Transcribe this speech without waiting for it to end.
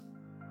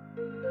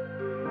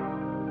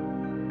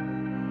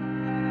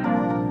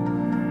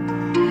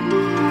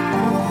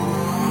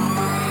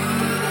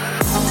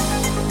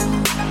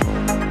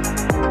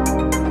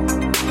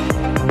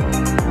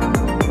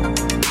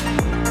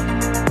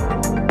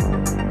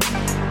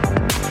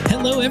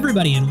Hello,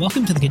 everybody, and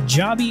welcome to the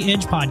Kajabi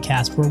Edge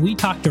podcast, where we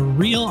talk to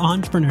real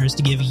entrepreneurs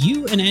to give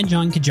you an edge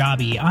on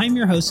Kajabi. I'm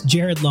your host,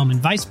 Jared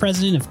Lohman, Vice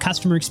President of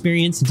Customer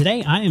Experience, and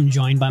today I am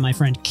joined by my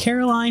friend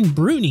Caroline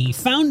Bruni,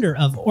 founder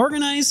of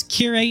Organize,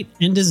 Curate,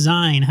 and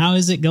Design. How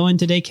is it going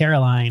today,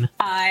 Caroline?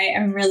 I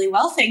am really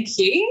well, thank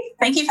you.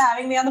 Thank you for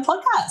having me on the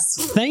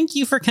podcast. Thank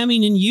you for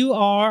coming, and you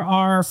are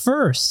our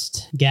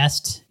first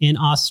guest in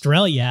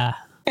Australia.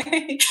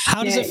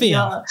 How does it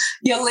feel?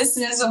 Your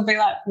listeners will be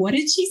like, what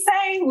did she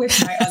say with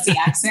my Aussie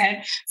accent?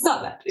 It's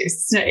not that.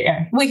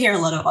 We hear a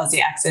lot of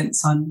Aussie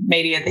accents on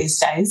media these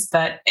days,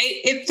 but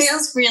it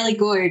feels really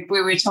good.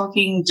 We were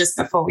talking just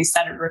before we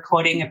started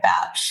recording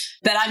about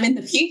that I'm in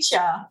the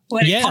future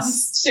when it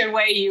comes to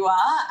where you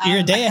are. You're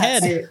a day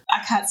ahead. I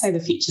can't say the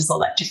future's all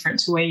that different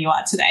to where you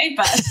are today,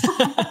 but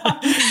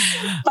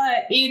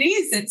but it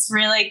is. It's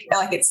really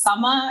like it's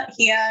summer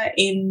here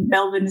in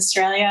Melbourne,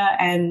 Australia,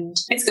 and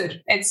it's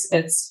good.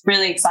 It's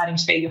really exciting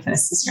to be your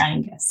first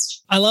Australian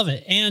guest. I love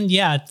it. And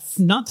yeah,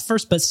 not the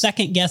first, but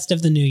second guest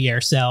of the new year.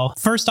 So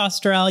first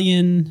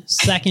Australian,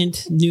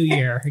 second new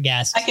year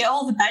guest. I get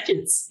all the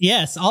badges.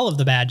 Yes, all of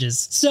the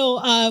badges.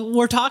 So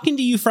we're talking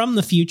to you from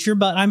the future,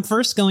 but I'm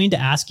first going to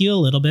ask you a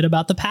little bit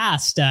about the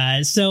past.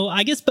 So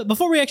I guess, but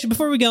before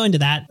we go into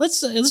that,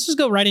 let's just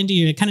go right into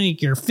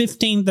your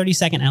 15,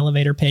 30-second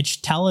elevator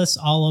pitch. Tell us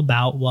all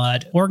about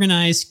what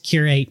Organize,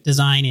 Curate,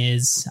 Design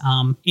is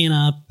in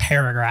a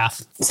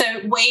paragraph. So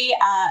we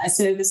are a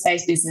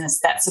service-based business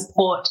that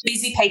support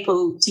busy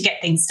people to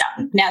get things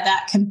done. Now,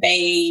 that can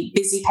be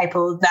busy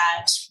people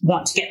that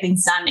want to get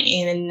things done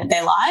in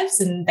their lives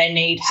and they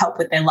need help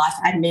with their life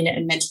admin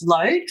and mental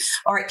load,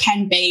 or it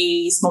can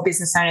be small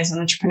business owners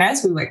and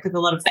entrepreneurs. We work with a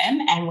lot of them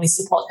and we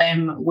support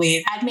them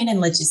with admin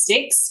and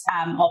logistics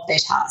of their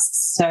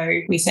tasks.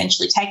 So we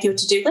essentially take your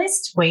to-do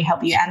list, we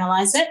help you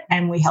analyze it,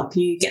 and we help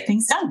you get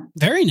things done.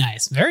 Very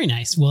nice. Very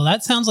nice. Well,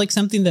 that sounds like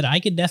something that I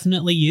could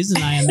definitely use,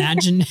 and I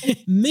imagine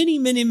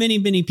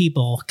many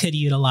people could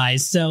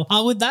utilize. So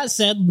with that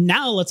said,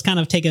 now let's kind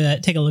of take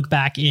a look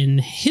back in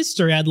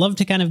history. I'd love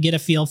to kind of get a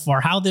feel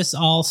for how this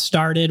all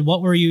started.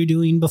 What were you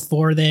doing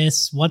before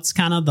this? What's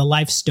kind of the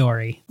life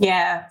story?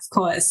 Yeah, of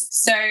course.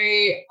 So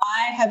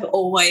I have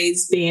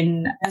always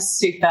been a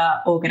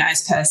super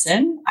organized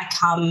person. I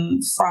come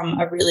from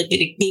a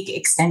really big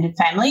extended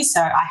family.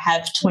 So I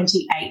have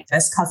 28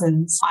 first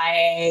cousins.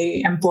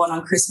 I am born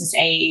on Christmas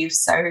Eve.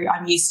 So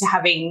I'm used to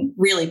having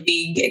really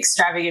big,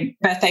 extravagant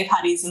birthday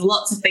parties and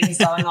lots of things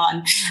going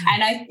on.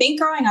 And I think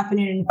growing up in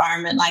an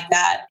environment like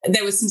that,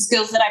 there were some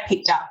skills that I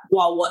picked up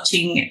while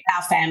watching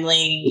our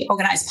family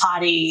organize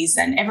parties,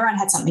 and everyone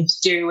had something to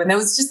do and there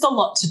was just a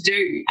lot to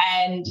do.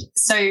 And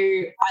so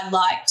I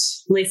liked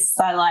lists.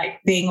 I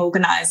liked being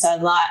organized.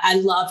 I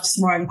loved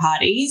throwing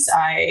parties.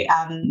 I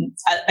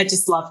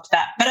just loved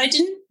that. But I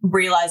didn't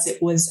realize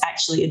it was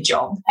actually a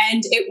job.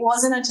 And it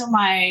wasn't until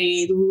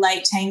my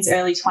late teens,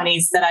 early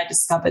 20s that I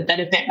discovered that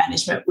event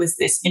management was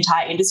this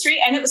entire industry.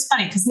 And it was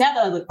funny because now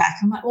that I look back,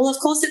 I'm like, well, of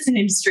course it's an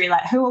industry.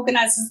 Like, who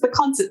organizes the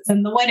concerts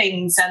and the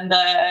weddings and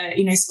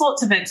the,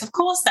 sports events? Of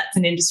course that's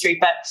an industry.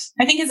 But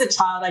I think as a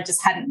child, I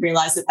just hadn't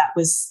realized that that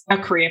was a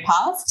career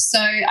path. So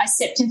I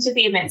stepped into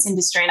the events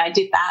industry and I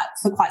did that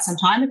for quite some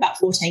time, about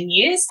 14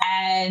 years,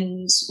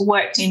 and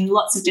worked in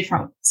lots of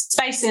different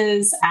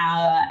spaces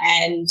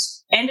and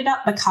ended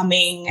up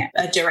becoming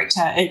a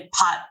director,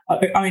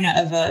 owner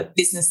of a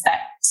business that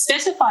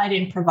specified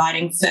in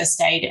providing first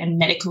aid and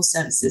medical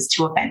services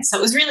to events. So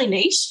it was really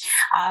niche.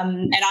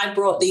 And I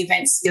brought the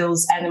event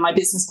skills, and then my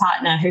business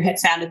partner who had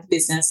founded the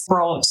business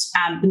brought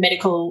the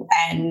medical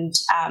and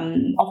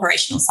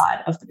operational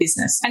side of the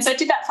business. And so I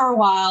did that for a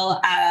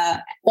while,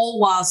 all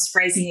whilst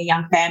raising a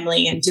young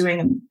family and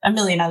doing a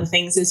million other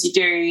things as you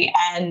do.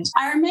 And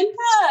I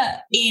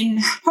remember in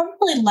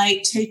probably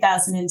late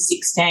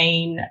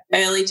 2016,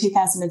 early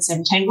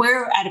 2017, we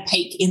were at a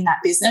peak in that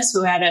business.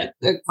 We were at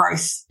a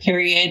growth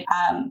period.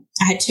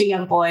 I had two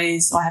young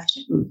boys,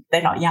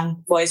 they're not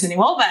young boys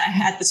anymore, but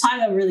at the time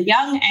they were really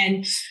young.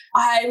 And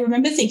I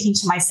remember thinking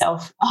to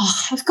myself,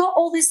 I've got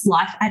all this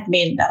life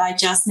admin that I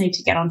just need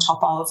to get on top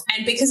of.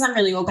 And because I'm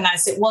really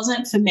organized, it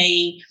wasn't for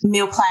me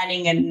meal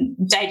planning and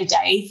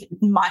day-to-day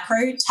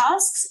micro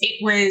tasks.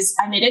 It was,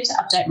 I needed to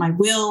update my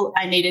will.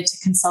 I needed to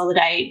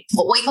consolidate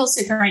what we call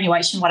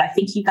superannuation, what I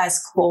think you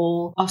guys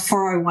call a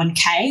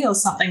 401k or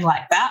something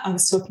like that. I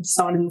was talking to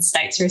someone in the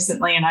States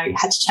recently and I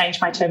had to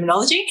change my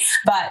terminology,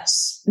 but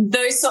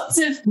those sorts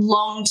of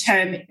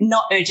long-term,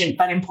 not urgent,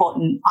 but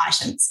important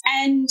items.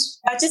 And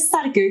I just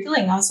started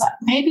Googling. I was like,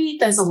 maybe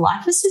there's a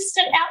life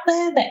assistant out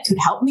there that could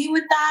help me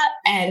with that.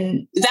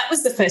 And that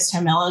was the first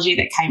terminology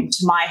that came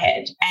to my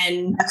head.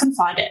 And I couldn't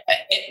find it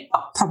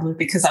probably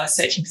because I was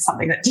searching for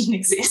something that didn't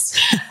exist.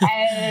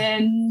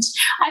 And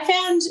I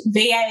found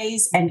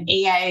VAs and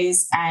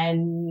EAs,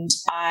 and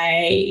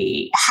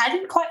I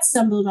hadn't quite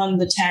stumbled on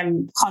the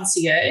term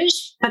concierge,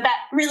 but that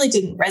really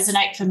didn't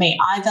resonate for me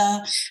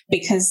either,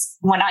 because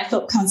when I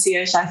thought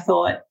concierge, I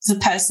thought it's a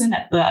person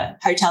at the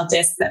hotel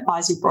desk that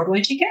buys you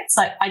Broadway tickets.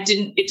 Like,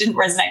 it it didn't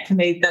resonate for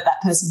me that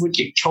that person would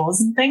do chores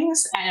and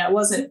things. And I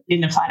wasn't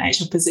in a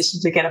financial position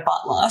to get a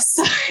butler.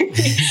 So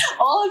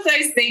all of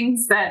those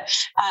things that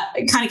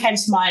kind of came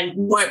to mind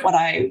weren't what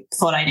I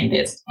thought I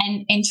needed.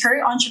 And in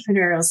true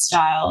entrepreneurial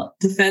style,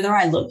 the further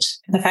I looked,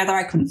 the further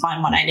I couldn't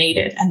find what I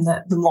needed. And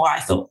the more I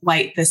thought,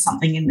 wait, there's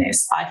something in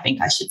this. I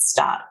think I should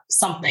start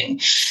something.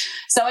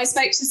 So I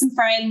spoke to some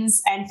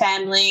friends and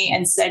family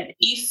and said,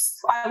 if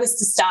I was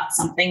to start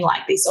something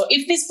like this, or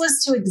if this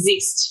was to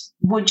exist,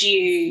 would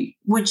you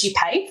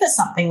pay for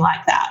something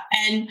like that?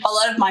 And a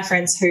lot of my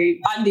friends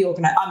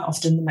I'm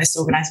often the most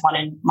organized one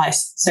in my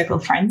circle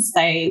of friends,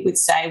 they would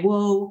say,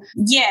 well,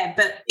 yeah,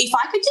 but if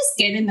I could just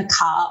get in the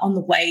car on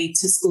the way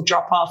to school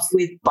drop off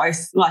with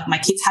both like my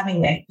kids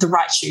having the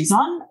right shoes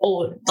on,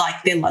 or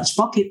like their lunch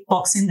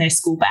box in their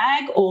school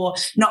bag, or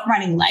not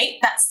running late,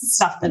 that's the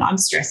stuff that I'm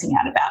stressing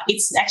out about.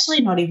 It's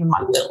actually not even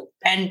my will.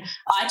 And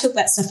I took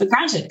that stuff for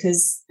granted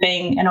because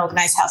being an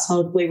organized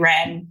household, we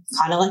ran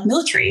kind of like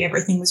military.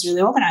 Everything was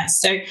really organized.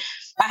 So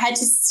I had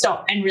to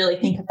stop and really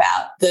think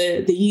about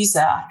the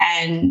user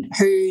and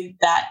who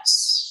that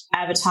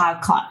avatar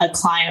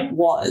client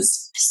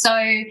was. So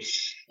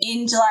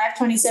in July of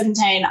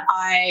 2017,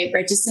 I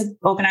registered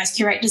Organised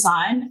Curate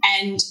Design,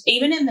 and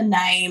even in the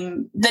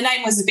name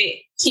was a bit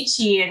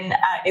kitschy, and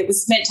it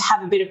was meant to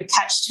have a bit of a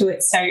catch to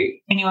it. So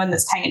anyone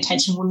that's paying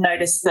attention will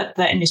notice that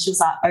the initials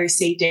are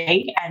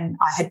OCD, and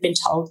I had been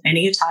told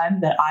many a time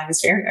that I was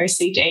very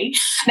OCD.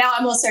 Now,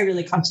 I'm also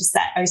really conscious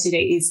that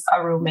OCD is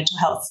a real mental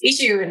health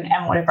issue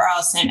and whatever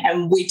else,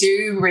 and we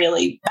do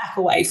really back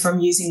away from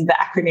using the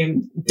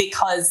acronym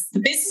because the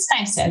business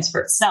name stands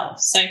for itself.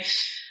 So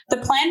the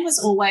plan was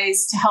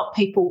always to help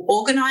people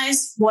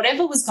organise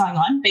whatever was going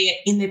on, be it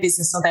in their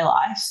business or their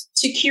life,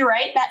 to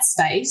curate that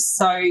space.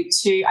 So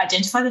to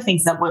identify the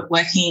things that weren't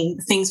working,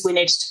 things we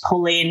needed to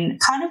pull in,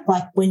 kind of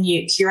like when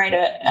you curate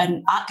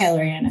an art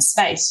gallery in a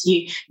space,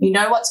 you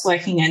know what's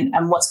working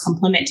and what's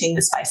complementing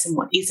the space and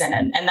what isn't.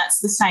 And that's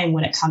the same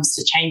when it comes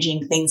to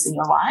changing things in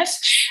your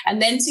life.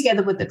 And then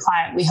together with the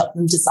client, we help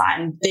them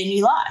design their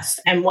new life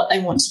and what they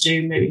want to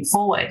do moving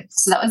forward.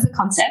 So that was the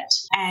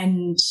concept.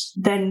 And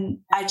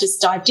then I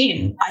just dived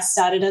in. I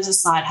started as a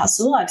side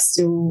hustle. I'm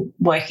still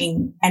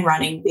working and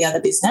running the other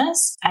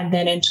business. And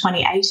then in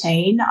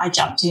 2018, I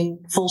jumped in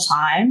full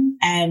time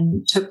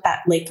and took that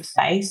leap of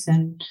faith.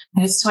 And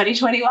it's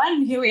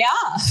 2021. Here we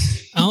are.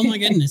 Oh my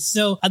goodness.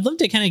 So I'd love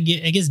to kind of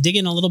dig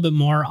in a little bit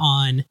more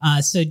on,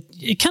 so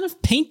it kind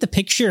of paint the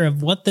picture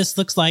of what this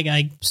looks like.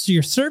 So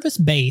you're service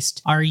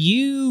based. Are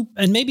you,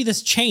 and maybe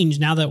this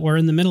changed now that we're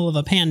in the middle of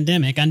a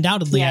pandemic,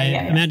 undoubtedly, I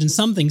imagine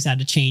some things had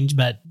to change,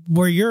 but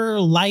were your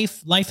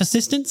life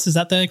assistants? Is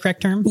that the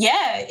correct term?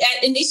 Yeah.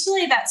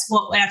 Initially, that's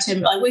what our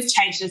term, like we've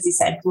changed, as you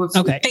said,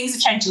 things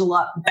have changed a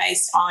lot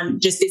based on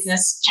just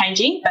business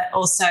changing, but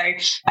also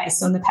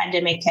based on the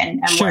pandemic and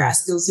sure, where our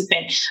skills have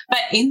been. But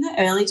in the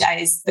early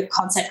days, the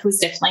concept was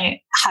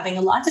definitely having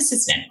a life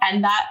assistant,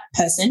 and that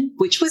person,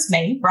 which was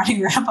me,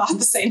 running around behind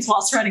the scenes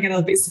whilst running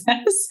another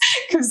business,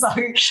 because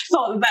I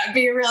thought that would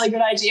be a really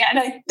good idea. And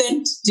I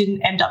then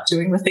didn't end up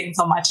doing the things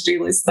on my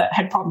to-do list that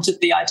had prompted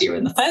the idea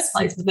in the first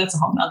place, but that's a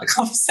whole nother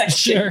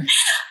conversation. Sure.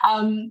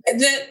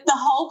 The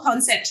whole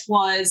concept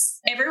was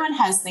everyone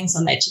has things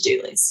on their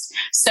to-do list.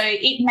 So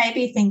it may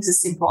be things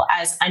as simple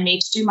as I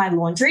need to do my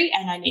laundry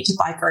and I need to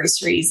buy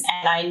groceries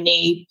and I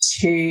need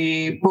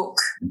to book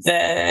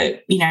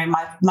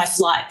my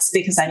flights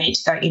because I need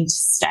to go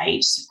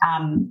interstate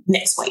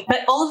next week.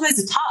 But all of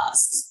those are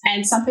tasks,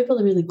 and some people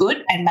are really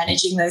good at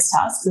managing those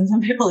tasks and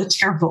some people are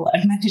terrible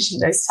at managing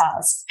those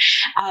tasks.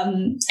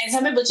 And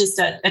some people are just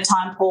a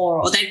time poor,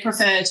 or they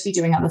prefer to be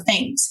doing other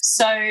things.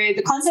 So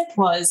the concept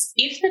was,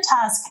 if the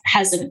task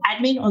has an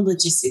admin or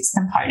logistics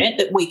component,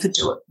 that we could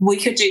do it. We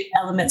could do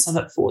elements of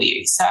it for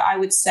you. So I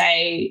would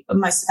say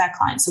most of our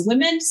clients are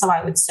women. So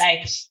I would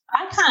say,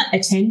 I can't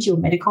attend your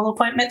medical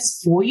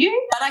appointments for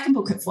you, but I can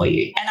book it for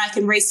you. And I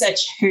can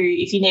research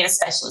if you need a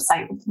specialist,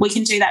 like we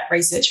can do that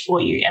research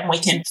for you, and we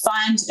can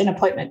find an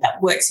appointment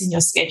that works in your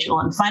schedule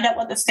and find out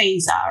what the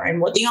fees are and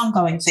what the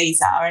ongoing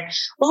fees are. And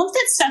all of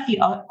that stuff you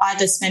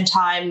either spend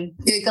time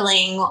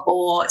Googling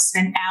or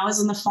spend hours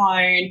on the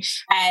phone.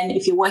 And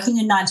if you're working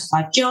a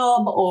 9-to-5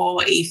 job,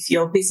 or if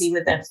you're busy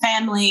with a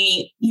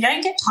family, you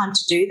don't get time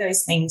to do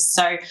those things.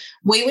 So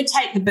we would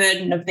take the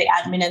burden of the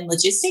admin and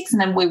logistics, and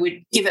then we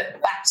would give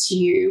it back to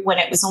you when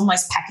it was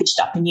almost packaged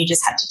up and you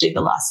just had to do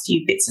the last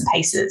few bits and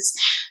pieces.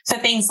 For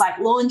things like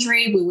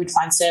laundry, we would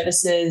find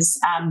services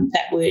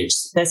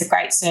there's a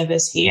great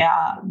service here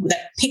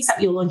that picks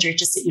up your laundry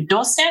just at your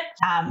doorstep,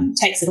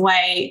 takes it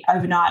away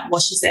overnight,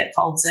 washes it,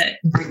 folds it,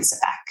 and brings it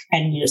back,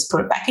 and you just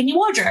put it back in your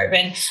wardrobe.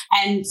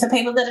 And for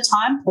people that are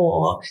time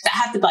poor, that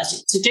have the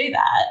budget to do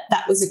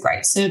that was a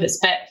great service,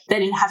 but they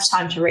didn't have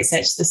time to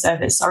research the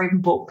service or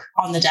even book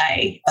on the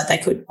day, but they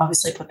could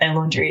obviously put their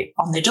laundry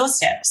on their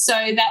doorstep. So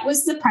that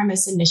was the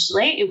premise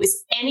initially. It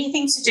was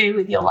anything to do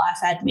with your life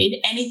admin,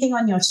 anything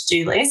on your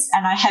to-do list.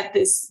 And I had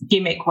this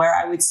gimmick where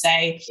I would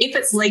say, if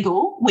it's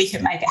legal, we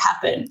can make it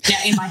happen. Now,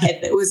 in my head,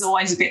 it was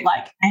always a bit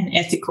like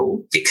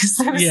unethical, because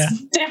there was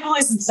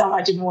definitely some stuff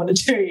I didn't want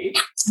to do.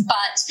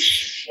 But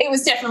it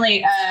was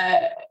definitely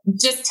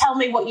just tell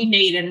me what you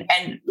need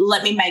and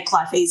let me make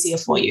life easier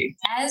for you.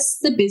 As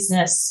the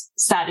business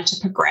started to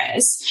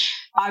progress,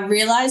 I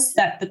realized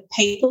that the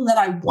people that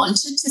I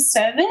wanted to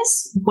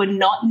service were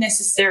not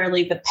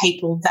necessarily the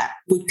people that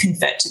would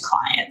convert to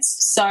clients.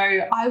 So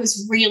I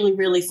was really,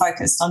 really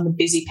focused on the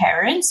busy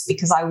parents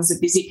because I was a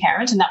busy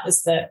parent, and that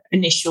was the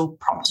initial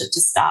prompt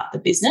to start the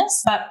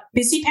business. But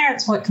busy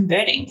parents weren't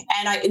converting.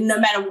 And no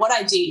matter what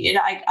I did,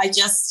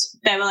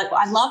 they were like,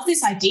 well, I love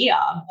this idea,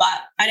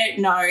 but I don't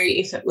know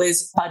if it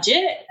was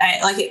budget.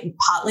 It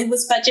partly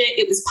was budget.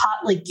 It was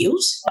partly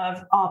guilt of,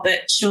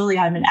 but surely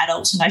I'm an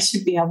adult and I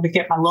should be able to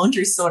get my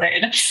laundry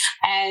sorted.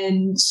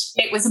 And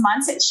it was a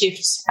mindset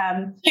shift.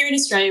 Here in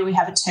Australia, we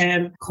have a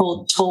term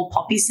called tall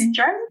poppy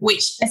syndrome,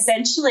 which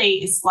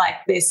essentially is like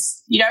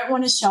this: you don't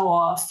want to show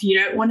off, you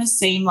don't want to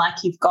seem like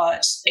you've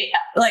got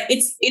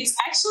it's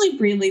actually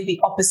really the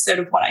opposite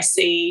of what I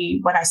see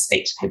when I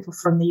speak to people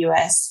from the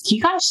US.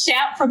 You guys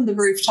shout from the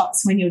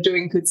rooftops when you're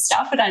doing good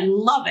stuff, and I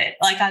love it.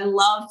 I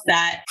love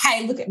that,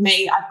 hey, look at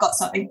me, I've got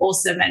something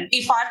awesome, and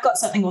if I've got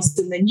something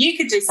awesome, then you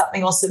could do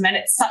something awesome. And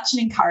it's such an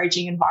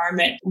encouraging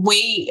environment.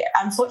 We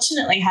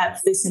unfortunately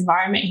have this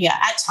environment here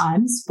at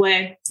times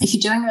where if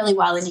you're doing really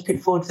well and you could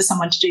afford for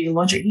someone to do your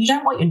laundry, you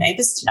don't want your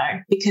neighbours to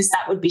know because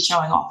that would be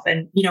showing off,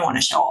 and you don't want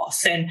to show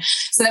off. And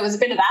so there was a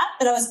bit of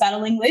that I was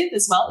battling with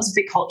as well. It was a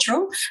bit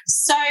cultural.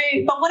 So,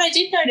 but what I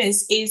did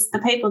notice is the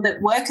people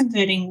that were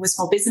converting were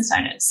small business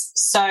owners.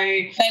 So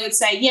they would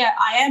say, yeah,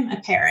 I am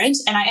a parent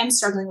and I am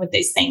struggling with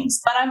these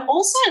things, but I'm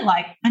also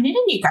like, I need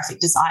a new graphic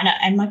designer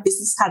and my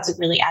business cards are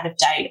really out of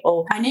date,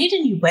 or I need a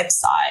new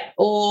website,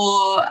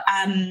 or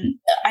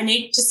I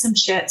need just some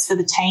shirts for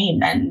the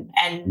team and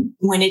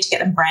we need to get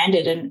them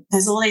branded. And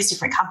there's all these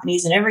different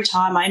companies, and every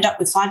time I end up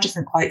with 5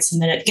 different quotes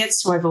and then it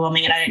gets too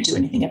overwhelming and I don't do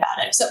anything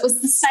about it. So it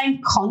was the same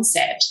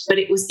concept, but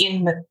it was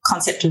in the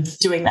concept of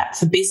doing that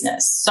for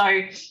business. So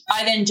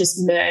I then just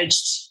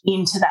merged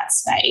into that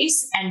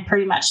space and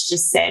pretty much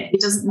just said,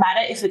 it doesn't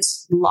matter if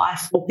it's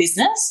life or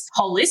business.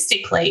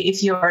 Holistically,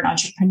 if you're an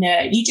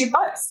entrepreneur, you do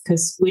both,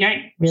 because we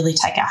don't really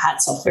take our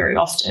hats off very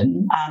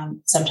often.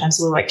 Sometimes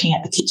we're working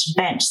at the kitchen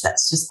bench.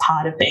 That's just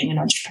part of being an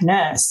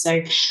entrepreneur.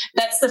 So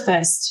that's the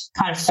first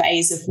kind of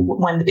phase of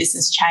when the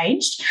business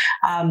changed.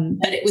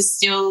 But it was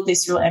still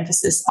this real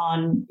emphasis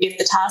on, if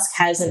the task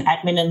has an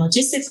admin and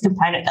logistics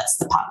component, that's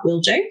the part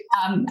we'll do.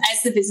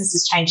 As the business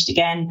has changed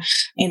again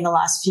in the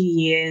last few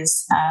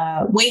years,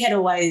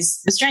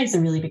 Australia's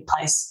a really big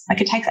place.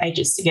 It takes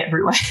ages to get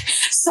everywhere.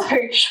 So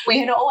we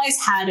had always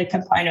had a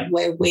component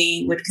where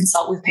we would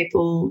consult with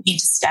people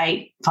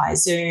interstate via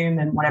Zoom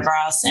and whatever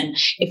else. And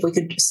if we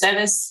could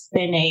service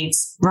their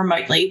needs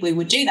remotely, we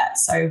would do that.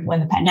 So when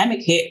the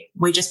pandemic hit,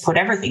 we just put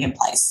everything in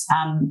place.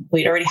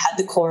 We'd already had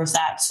the core of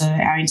that for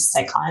our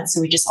interstate clients.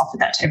 So we just offered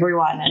that to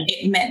everyone. And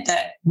it meant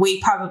that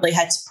we probably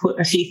had to put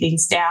a few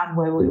things down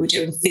where we were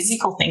doing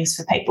physical things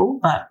for people,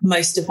 but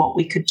most of what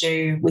we could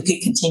do, we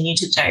could continue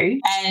to do.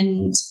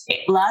 And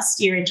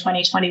last year in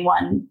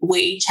 2021,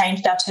 we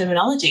changed our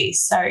terminology.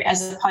 So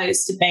as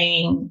opposed to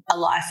being a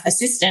life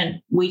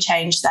assistant, we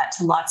changed that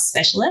to life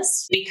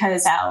specialist,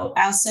 because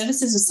our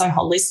services are so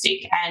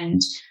holistic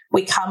and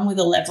we come with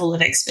a level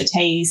of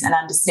expertise and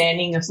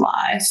understanding of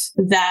life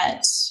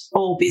that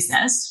all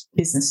business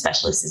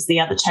specialist is the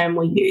other term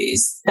we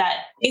use, that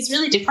is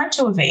really different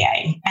to a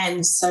VA.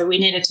 And so we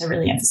needed to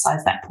really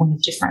emphasize that point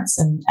of difference.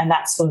 And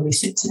that's where we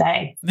sit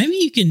today. Maybe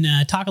you can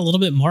talk a little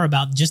bit more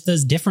about just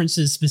those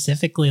differences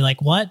specifically.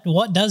 Like what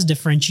does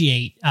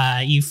differentiate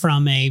you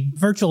from a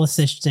virtual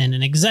assistant,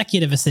 an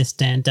executive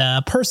assistant,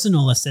 a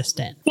personal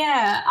assistant?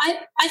 Yeah,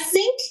 I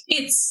think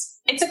it's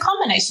a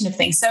combination of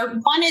things. So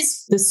one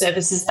is the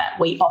services that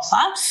we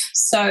offer.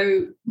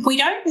 So we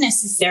don't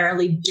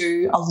necessarily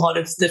do a lot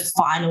of the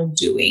final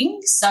doing.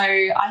 So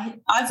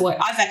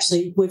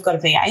we've got a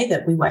VA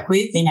that we work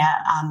with in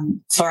our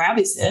for our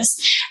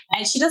business,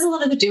 and she does a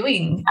lot of the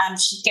doing.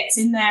 She gets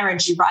in there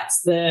and she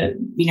writes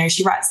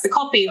the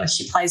copy, or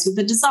she plays with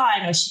the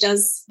design, or she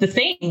does the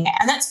thing,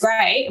 and that's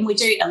great. And we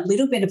do a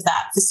little bit of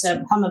that for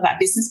some of our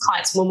business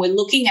clients when we're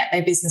looking at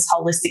their business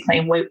holistically,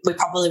 and we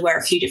probably wear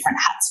a few different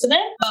hats for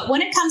them. But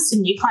when it comes to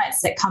new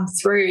clients that come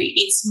through,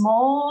 it's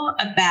more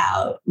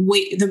about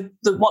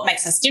what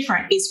makes us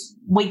different is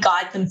we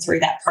guide them through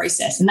that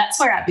process. And that's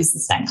where our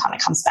business name kind of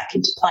comes back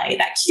into play.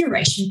 That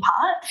curation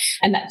part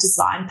and that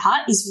design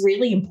part is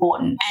really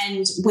important.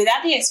 And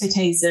without the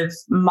expertise of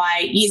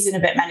my years in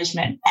event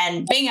management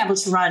and being able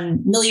to run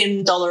 $1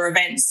 million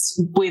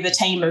events with a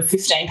team of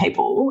 15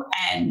 people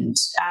and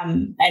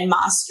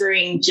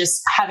mastering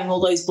just having all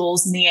those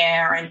balls in the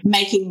air and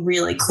making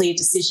really clear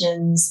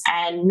decisions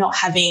and not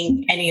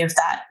having any of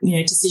that,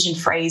 decision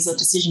freeze or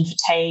decision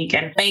fatigue,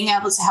 and being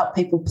able to help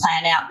people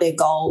plan out their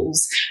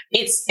goals,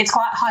 it's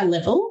quite high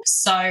level.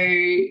 So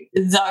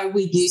though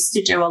we used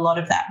to do a lot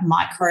of that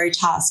micro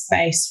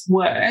task-based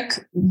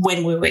work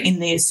when we were in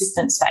the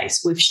assistant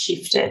space, we've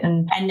shifted.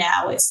 And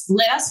now it's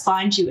let us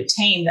find you a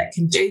team that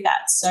can do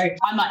that. So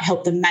I might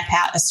help them map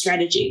out a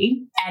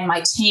strategy and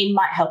my team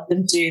might help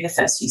them do the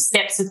first few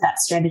steps of that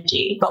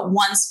strategy. But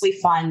once we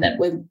find that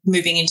we're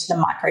moving into the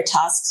micro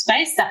task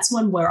space, that's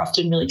when we're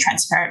often really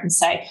transparent and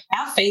say,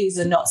 our fees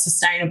are not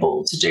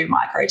sustainable to do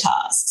micro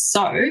tasks.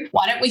 So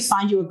why don't we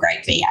find you a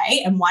great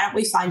VA, and why don't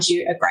we find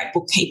you a great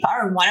bookkeeper,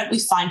 and why don't we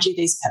find you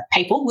these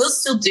people? We'll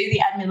still do the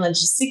admin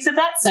logistics of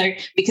that. So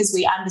because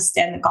we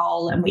understand the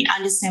goal and we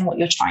understand what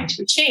you're trying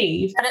to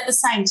achieve, but at the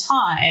same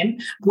time,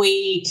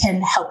 we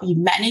can help you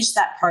manage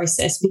that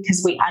process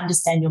because we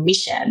understand your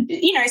mission.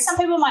 You know, some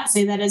people might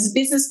see that as a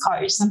business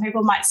coach. Some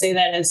people might see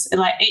that as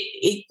like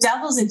it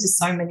dabbles into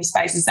so many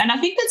spaces. And I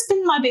think that's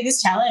been my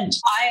biggest challenge.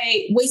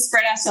 We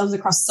spread ourselves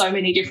across so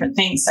many different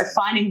things. So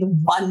finding the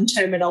one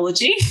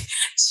terminology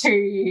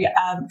to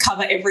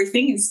cover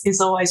everything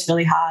is always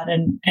really hard.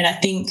 And I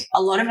think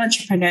a lot of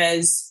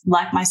entrepreneurs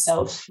like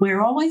myself,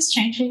 we're always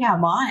changing our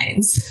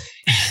minds.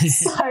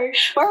 So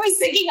we're always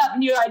thinking up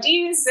new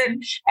ideas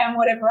and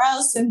whatever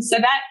else. And so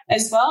that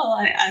as well,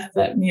 I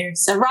thought,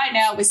 so right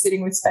now we're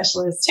sitting with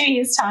specialists. 2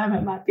 years' time,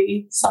 it might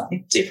be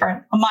something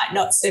different. I might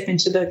not step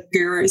into the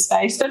guru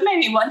space, but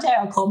maybe one day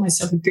I'll call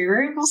myself a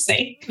guru. We'll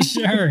see.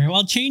 Sure.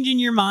 Well, changing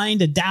your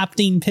mind,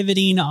 adapting,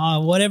 pivoting,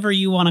 whatever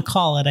you want to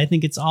call it, I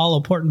think it's all an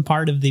important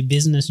part of the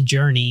business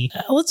journey.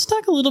 Let's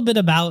talk a little bit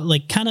about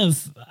like kind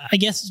of, I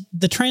guess,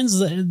 the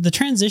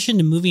transition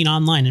to moving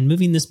online and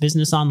moving this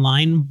business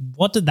online.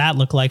 What did that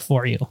look like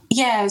for you?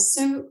 Yeah.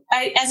 So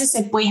as I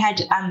said, we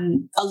had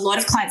a lot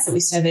of clients that we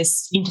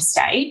serviced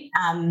interstate.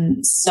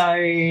 So,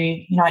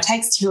 it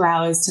takes 2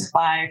 hours to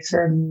fly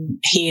from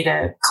here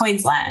to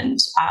Queensland.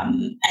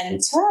 And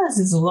 2 hours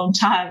is a long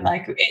time.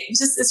 Like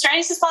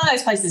Australia's just one of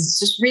those places. It's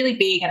just really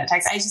big and it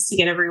takes ages to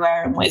get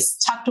everywhere. And we're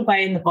tucked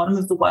away in the bottom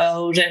of the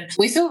world. And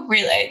we feel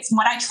really,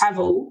 when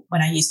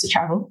I used to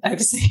travel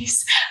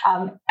overseas,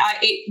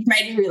 it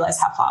made me realize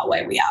how far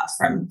away we are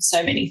from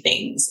so many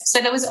things.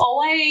 So there was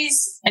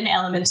always an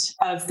element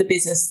of the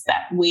business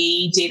that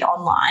we did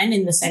online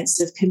in the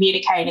sense of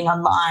communicating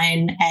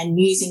online and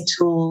using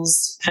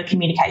tools for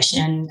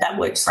communication that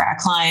worked for our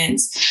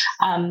clients.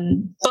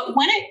 But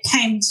when it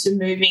came to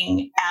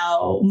moving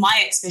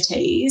my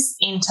expertise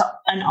into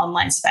an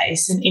online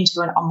space and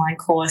into an online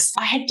course,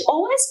 I had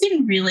always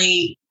been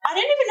really, I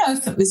don't even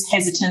know if it was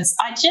hesitance.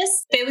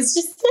 There was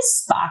just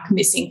this spark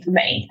missing for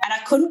me and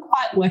I couldn't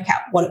quite work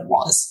out what it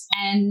was.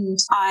 And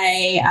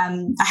I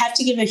have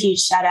to give a huge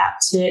shout out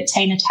to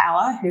Tina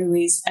Tower, who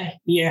is a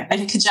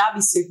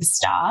Kajabi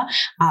superstar,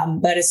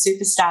 but a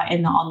superstar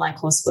in the online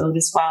course world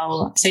as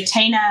well. So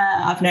Tina,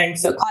 I've known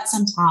for quite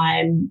some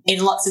time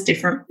in lots of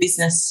different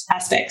business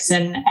aspects.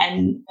 And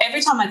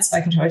every time I'd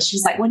spoken to her, she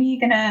was like, when are you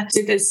going to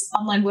do this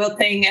online world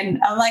thing? And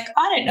I'm like,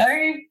 I don't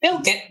know.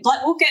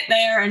 We'll get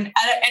there. And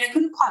I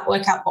couldn't quite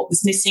work out what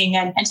was missing.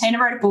 And Tina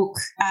wrote a book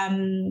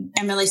and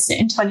released it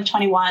in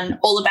 2021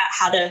 all about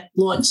how to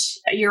launch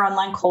your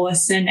online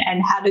course and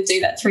how to do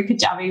that through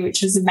Kajabi,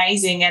 which was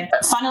amazing. And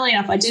funnily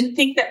enough, I didn't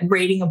think that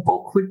reading a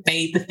book would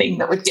be the thing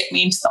that would get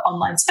me into the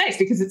online space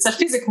because it's a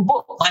physical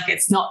book. Like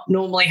it's not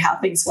normally how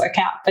things work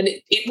out, but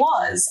it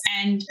was.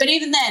 But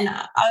even then,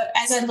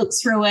 as I looked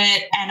through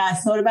it and I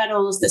thought about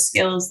all of the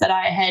skills that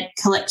I had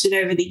collected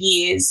over the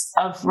years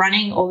of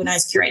running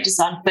Organized Curate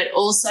Design, but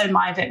also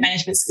my event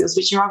management skills,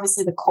 which are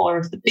obviously the core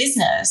of the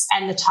business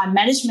and the time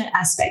management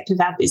aspect of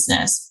our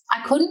business,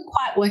 I couldn't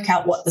quite work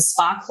out what the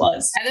spark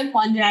was. And then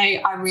one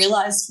day I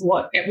realized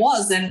what it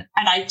was and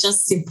I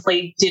just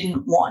simply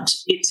didn't want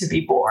it to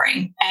be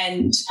boring.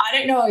 And I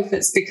don't know if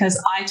it's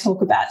because I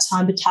talk about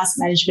time to task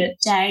management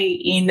day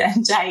in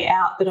and day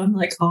out that I'm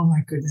like, oh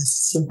my goodness,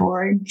 it's so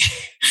boring.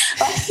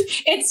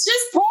 It's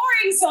just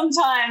boring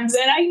sometimes.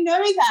 And I know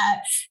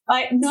that.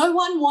 Like no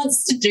one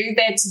wants to do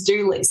their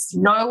to-do list.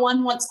 No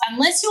one wants,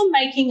 unless you're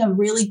making a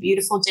really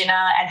beautiful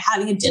dinner and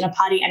having a dinner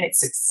party and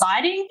it's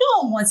exciting,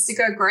 no one wants to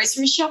go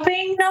grocery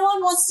shopping. No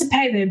one wants to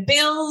pay their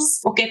bills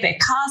or get their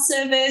car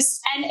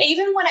serviced. And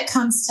even when it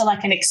comes to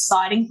like an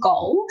exciting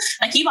goal,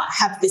 like you might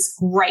have this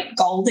great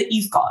goal that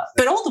you've got,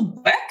 but all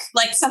the work,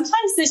 like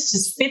sometimes there's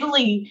just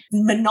fiddly,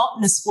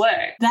 monotonous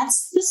work.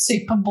 That's the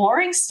super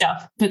boring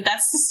stuff, but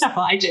that's the stuff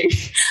I do.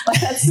 Like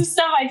that's the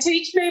stuff I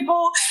teach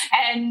people.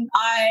 And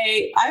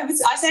I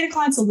say to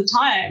clients all the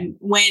time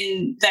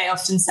when they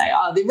often say,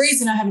 oh, the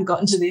reason I haven't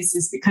gotten to this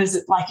is because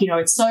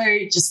it's so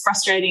just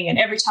frustrating. And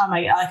every time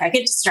I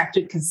get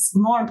distracted because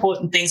more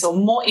important things or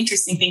more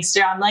interesting things to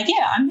do, I'm like,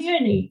 yeah, I'm the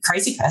only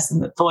crazy person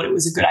that thought it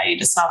was a good idea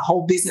to start a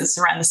whole business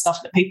around the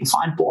stuff that people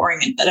find boring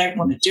and they don't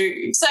want to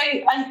do. So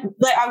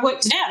I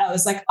worked it out. I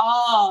was like,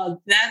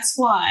 oh, that's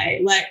why.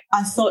 Like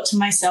I thought to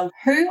myself,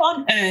 who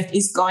on earth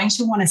is going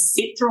to want to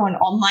sit through an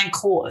online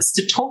course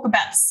to talk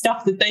about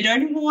stuff that they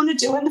don't even want to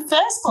do in the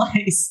first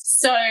place?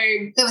 So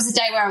there was a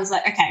day where I was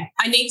like, okay,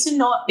 I need to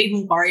not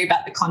even worry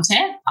about the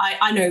content.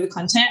 I know the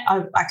content.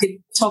 I could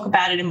talk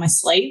about it in my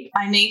sleep.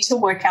 I need to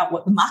work out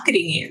what the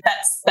marketing is.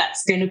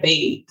 That's going to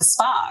be the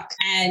spark.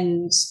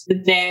 And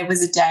there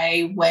was a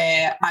day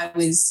where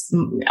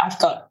I've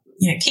got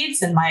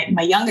kids, and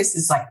my youngest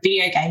is like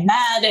video game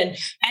mad,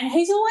 and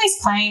he's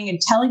always playing and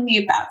telling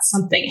me about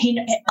something.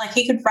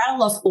 He could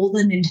rattle off all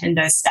the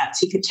Nintendo stats.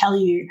 He could tell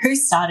you who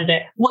started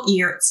it, what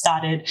year it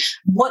started,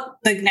 what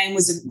the name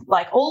was,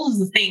 like all of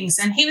the things.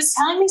 And he was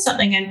telling me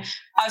something, and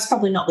I was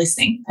probably not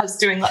listening. I was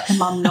doing like the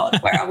mum nod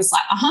where I was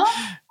like,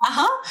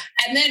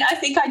 and then I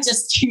think I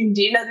just tuned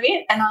in a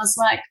bit, and I was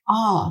like,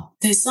 oh,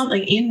 there's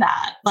something in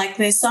that. Like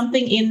there's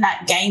something in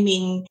that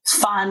gaming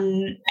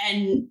fun.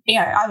 And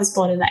I was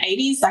born in the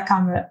 80s, like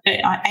I'm an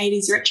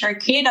 80s retro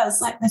kid. I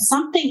was like, there's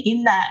something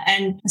in that.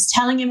 And I was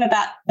telling him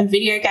about a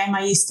video game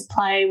I used to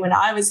play when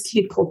I was a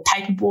kid called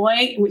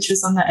Paperboy, which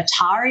was on the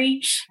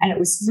Atari, and it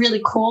was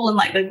really cool and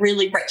like the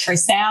really retro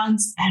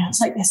sounds. And I was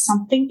like, there's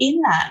something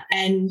in that.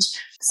 And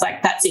it's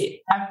like, that's it.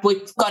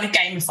 We've got to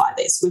gamify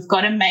this. We've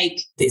got to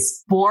make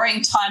this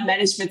boring time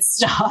management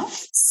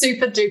stuff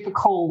super duper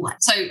cool.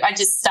 So I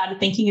just started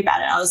thinking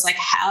about it. I was like,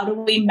 how do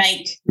we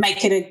make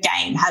it a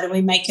game? How do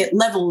we make it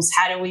levels?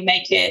 How do we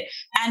make it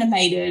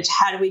animated?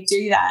 How do we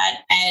do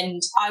that?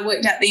 And I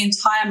worked out the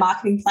entire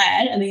marketing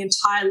plan and the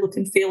entire look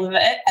and feel of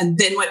it, and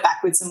then went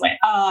backwards and went,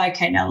 oh,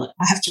 okay, now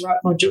I have to write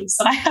modules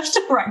and I have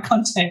to write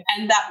content.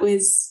 And that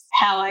was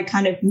how I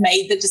kind of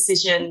made the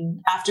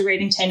decision after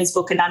reading Tina's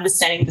book and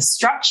understanding the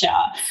structure.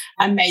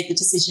 I made the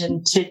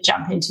decision to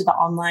jump into the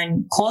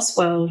online course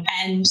world,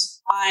 and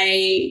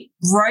I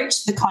wrote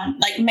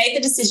made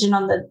the decision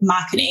on the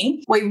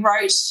marketing. I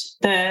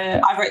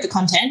wrote the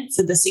content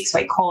for the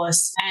 6-week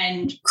course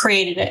and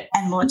created it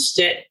and launched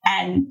it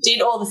and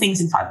did all the things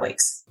in 5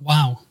 weeks.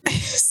 Wow.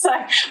 So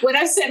when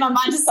I set my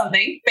mind to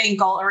something, being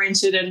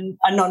goal-oriented and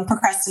a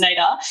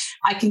non-procrastinator,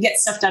 I can get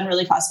stuff done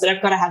really fast, but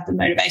I've got to have the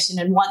motivation.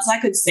 And once I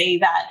could see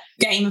that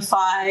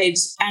gamified,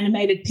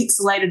 animated,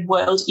 pixelated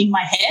world in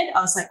my head,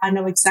 I was like, I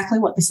know exactly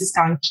what this is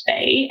going to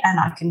be, and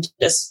I can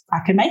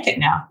make it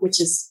now, which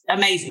is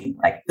amazing.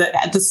 Like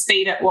the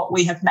speed at what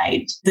we have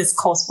made this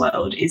course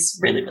world is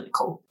really, really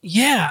cool.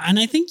 Yeah. And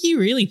I think you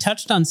really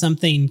touched on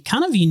something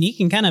kind of unique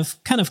and kind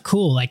of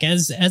cool. Like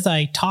as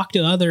I talk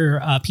to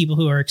other people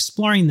who are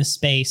exploring the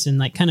space and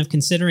like kind of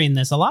considering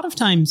this, a lot of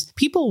times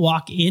people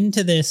walk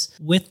into this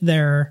with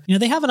their,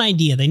 they have an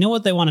idea, they know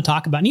what they want to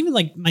talk about. And even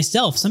like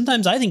myself,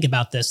 sometimes I think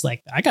about this,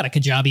 like I got a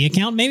Kajabi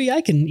account, maybe I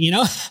can,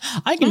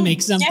 I can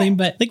make something. Yeah.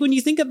 But like when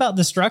you think about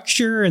the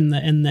structure and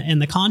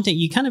the content,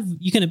 you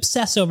can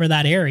obsess over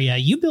that area.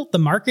 You built the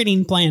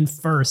marketing plan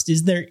first.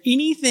 Is there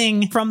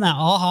anything from that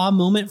aha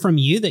moment from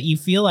you that you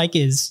feel like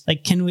is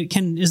like,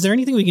 is there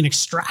anything we can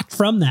extract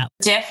from that?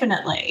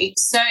 Definitely.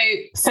 So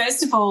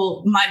first of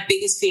all, my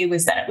biggest fear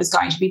was that it was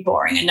going to be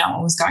boring and no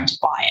one was going to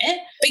buy it,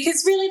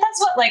 because really that's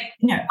what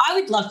I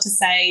would love to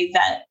say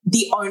that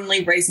the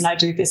only reason I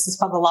do this is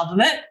for the love of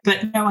it,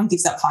 but no one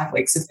gives up 5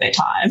 weeks of their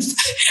time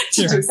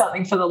to do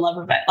something for the love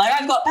of it. Like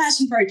I've got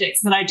passion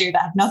projects that I do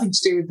that have nothing to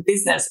do with the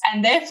business,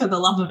 and they're for the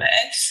love of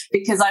it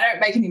because I don't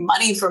make any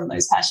money from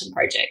those passion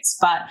projects.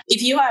 But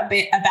if you are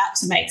about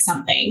to make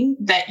something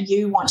that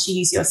you want to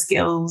use your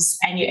skills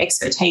and your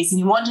expertise and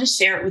you want to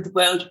share it with the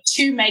world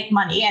to make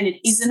money, and it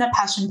isn't a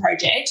passion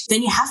project,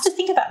 then you have to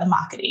think about the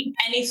marketing.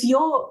 And if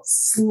you're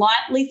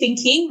slightly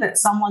thinking that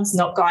someone's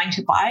not going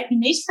to buy it, you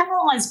need to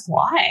analyze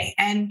why.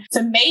 And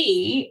for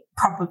me,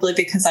 probably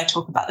because I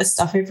talk about this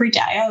stuff every day,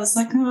 I was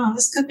like, oh,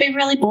 this could be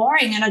really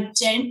boring. And I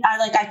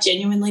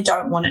genuinely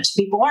don't want it to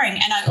be boring.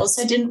 And I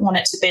also didn't want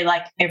it to be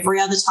like every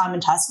other time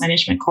and task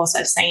management course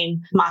I've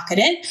seen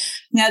marketed.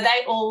 Now,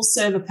 they all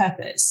serve a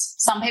purpose.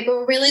 Some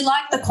people really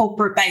like the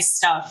corporate-based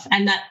stuff,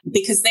 and that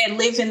because they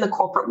live in the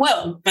corporate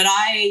world, but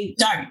I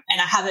don't.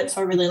 And I haven't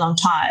for a really long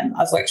time.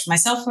 I've worked for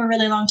myself for a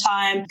really long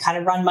time, kind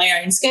of run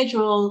my own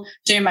schedule,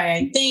 do my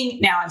own thing.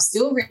 Now I'm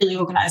still really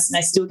organized and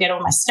I still get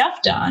all my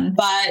stuff done,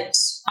 but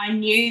I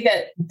knew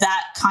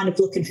that kind of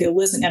look and feel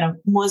wasn't going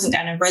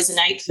to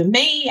resonate for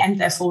me, and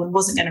therefore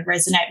wasn't going to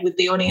resonate with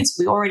the audience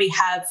we already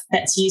have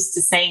that's used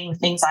to seeing the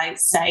things I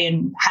say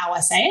and how I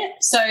say it.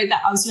 So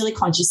that I was really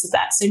conscious of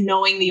that. So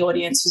knowing the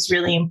audience was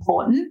really important.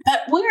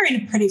 But we're in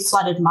a pretty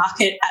flooded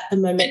market at the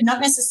moment,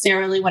 not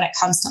necessarily when it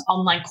comes to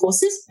online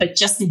courses, but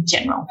just in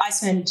general. I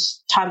spend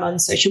time on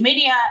social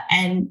media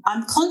and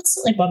I'm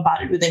constantly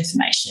bombarded with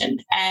information.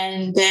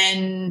 And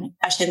then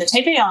I turn the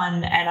TV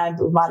on and I'm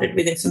bombarded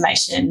with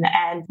information,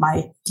 and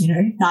my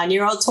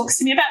 9-year-old talks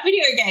to me about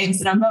video games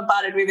and I'm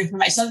bombarded with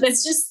information. So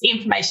there's just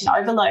information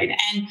overload.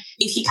 And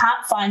if you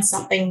can't find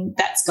something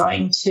that's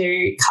going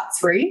to cut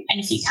through, and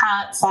if you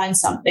can't find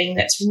something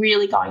that's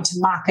really going to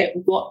market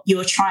what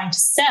you're trying to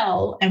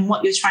sell and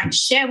what you're trying to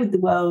share with the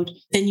world,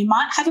 then you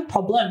might have a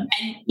problem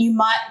and you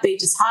might be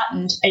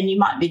disheartened and you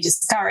might be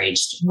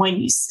discouraged when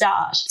you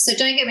start. So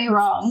don't get me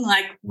wrong,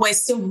 like we're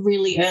still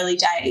really early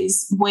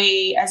days.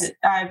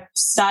 I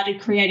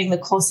started creating the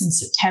course in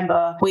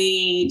September.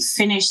 We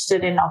finished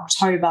it in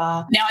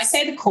October. Now I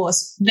say the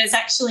course, there's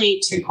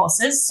actually 2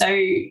 courses. So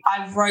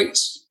I wrote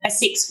a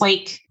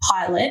 6-week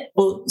pilot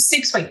or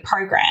 6-week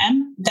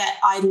program that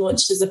I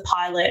launched as a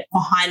pilot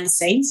behind the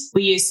scenes.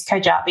 We used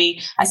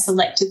Kajabi. I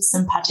selected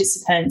some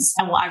participants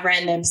and I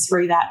ran them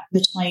through that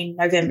between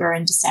November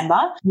and December,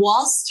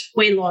 whilst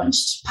we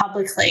launched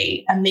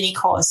publicly a mini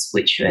course,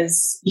 which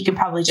was, you can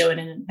probably do it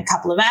in a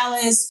couple of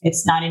hours.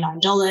 It's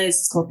 $99.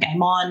 It's called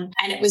Game On.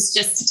 And it was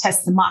just to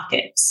test the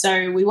market.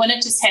 So we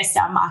wanted to test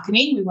our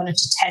marketing. We wanted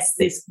to test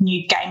this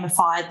new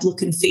gamified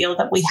look and feel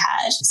that we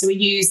had. So we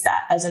used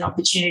that as an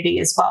opportunity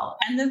as well.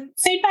 And the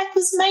feedback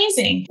was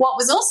amazing. What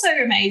was also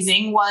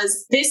amazing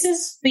was this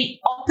is the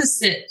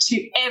opposite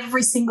to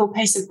every single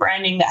piece of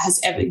branding that has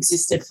ever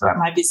existed for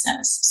my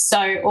business.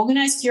 So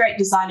Organize, Curate,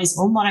 Design is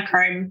all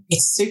monochrome.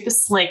 It's super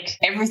slick.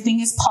 Everything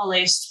is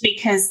polished,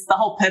 because the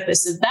whole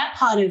purpose of that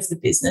part of the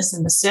business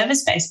and the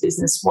service-based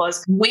business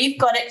was, we've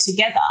got it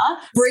together.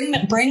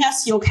 Bring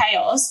us your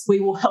chaos. We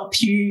will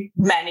help you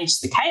manage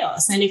the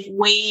chaos. And if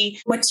we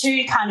were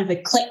too kind of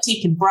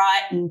eclectic and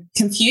bright and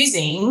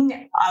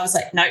confusing, I was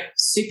like, no,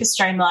 super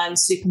streamlined,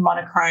 super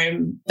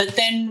monochrome. But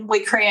then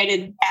we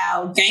created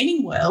our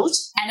gaming world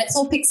and it's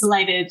all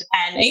pixelated.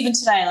 And even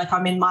today, like,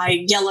 I'm in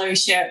my yellow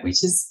shirt,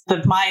 which is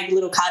my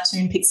little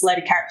cartoon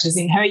pixelated characters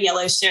in her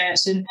yellow shirt.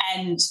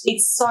 And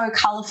it's so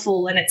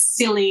colorful and it's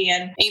silly.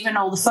 And even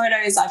all the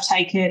photos I've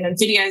taken and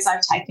videos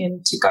I've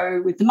taken to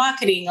go with the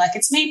marketing, like,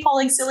 it's me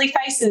pulling silly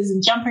faces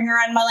and jumping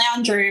around my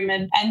lounge room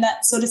and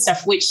that sort of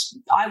stuff, which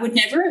I would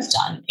never have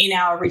done in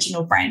our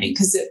original branding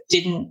because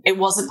it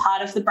wasn't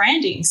part of the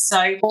branding.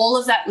 So all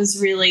of that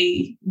was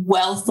really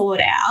well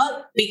thought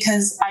out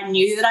because I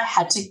knew that I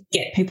had to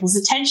get people's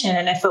attention.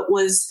 And if it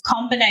was a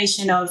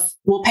combination of,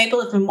 well,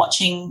 people have been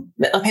watching,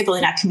 people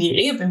in our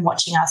community have been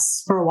watching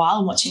us for a while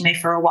and watching me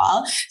for a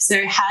while.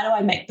 So how do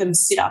I make them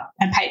sit up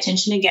and pay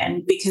attention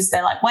again? Because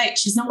they're like, wait,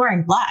 she's not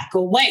wearing black,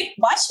 or wait,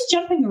 why is she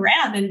jumping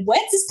around? And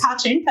where's this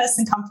cartoon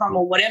person come from,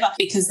 or whatever,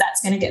 because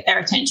that's going to get their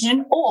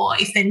attention. Or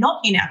if they're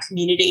not in our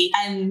community,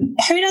 and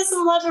who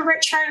doesn't love a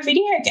retro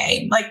video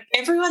game? Like,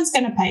 everyone's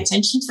going to pay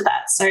attention to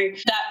that. So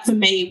that for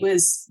me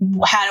was,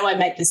 how do I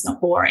make this not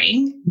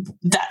boring?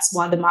 That's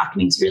why the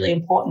marketing is really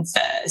important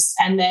first.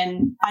 And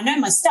then I know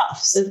my stuff.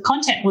 So the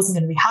content wasn't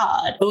going to be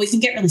hard, but we can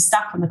get really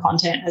stuck on the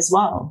content as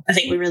well. I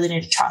think we really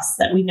need to trust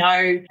that we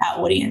know our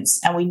audience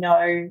and we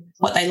know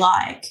what they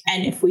like.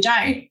 And if we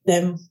don't,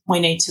 then we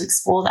need to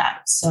explore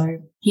that. So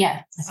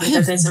yeah, I think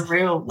that there's a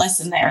real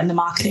lesson there in the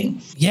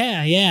marketing.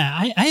 Yeah.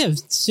 I have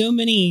so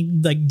many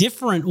like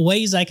different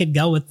ways I could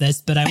go with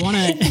this, but I want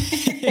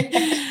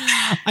to,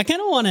 I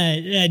kind of want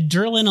to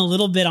drill in a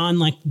little bit on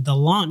like the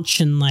launch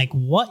and like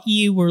what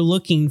you were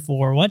looking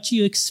for, what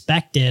you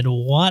expected,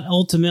 what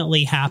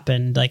ultimately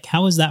happened. Like,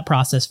 how was that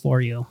process for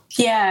you?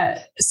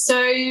 Yeah. So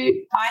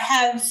I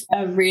have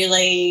a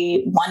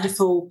really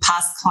wonderful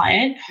past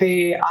client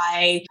who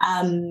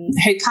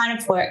who kind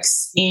of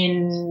works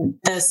in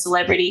the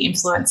celebrity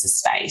influencer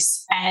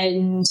space.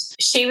 And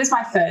she was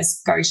my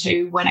first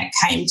go-to when it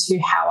came to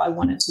how I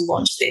wanted to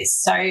launch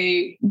this. So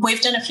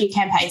we've done a few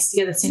campaigns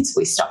together since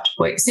we stopped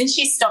work. Since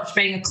she stopped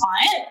being a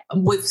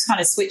client, we've kind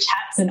of switched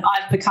hats and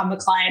I've become a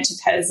client of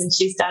hers and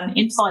she's done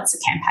influencer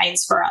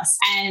campaigns for us.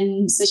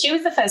 And so she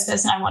was the first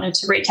person I wanted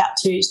to reach out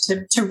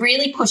to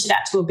really push it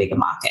out to a bigger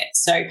market.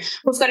 So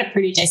we've got a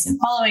pretty decent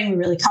following. We're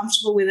really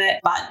comfortable with it.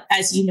 But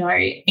as you know,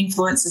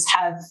 influencers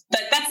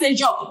that's their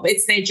job.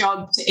 It's their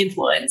job to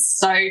influence.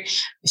 So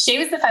she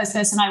was the first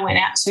person I went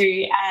out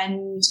to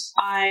and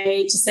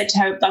I just said to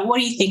her, like, what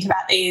do you think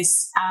about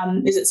this?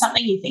 Is it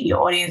something you think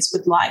your audience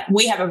would like?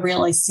 We have a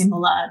really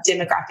similar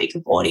demographic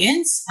of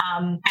audience.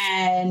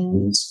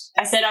 And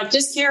I said, I'm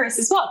just curious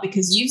as well,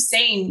 because you've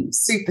seen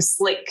super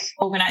slick,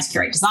 organized,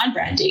 curate design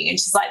branding. And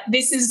she's like,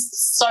 this is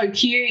so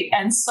cute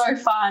and so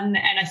fun.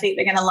 And I think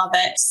they're going to love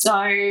it. So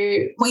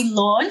we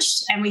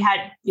launched and we had,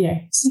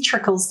 some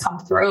trickles come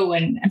through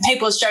and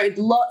people showed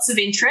lots of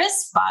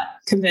interest, but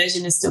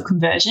conversion is still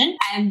conversion.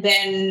 And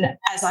then,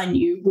 as I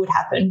knew would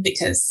happen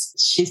because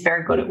she's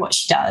very good at what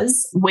she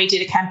does, we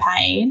did a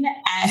campaign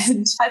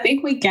and I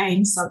think we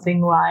gained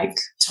something like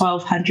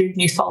 1,200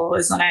 new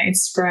followers on our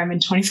Instagram in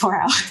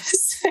 24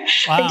 hours.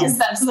 Wow. Because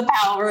that's the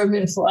power of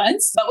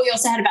influence. But we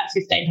also had about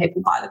 15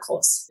 people buy the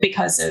course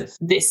because of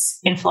this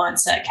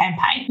influencer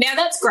campaign. Now,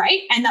 that's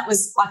great. And that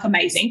was like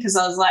amazing because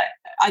I was like,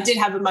 I did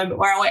have a moment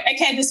where I went,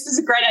 okay, this was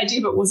a great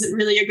idea, but was it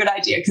really a good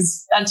idea?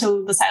 Because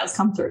until the sales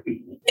come through,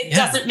 it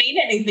doesn't mean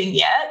anything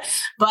yet.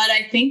 But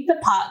I think the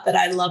part that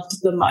I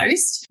loved the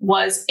most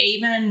was,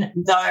 even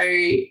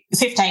though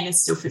 15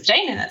 is still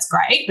 15 and that's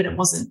great, but it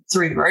wasn't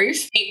through the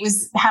roof, it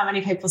was how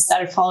many people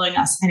started following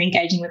us and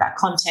engaging with our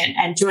content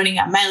and joining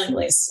our mailing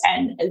list list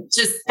and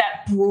just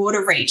that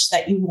broader reach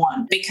that you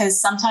want, because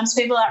sometimes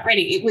people aren't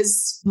ready. It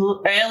was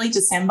early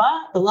December.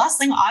 The last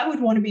thing I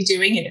would want to be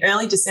doing in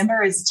early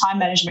December is a time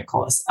management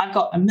course. I've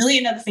got a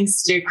million other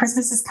things to do.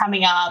 Christmas is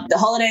coming up. The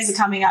holidays are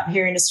coming up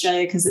here in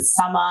Australia because it's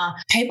summer.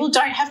 People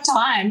don't have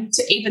time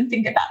to even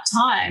think about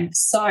time.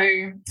 So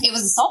it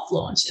was a soft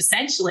launch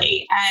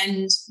essentially.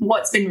 And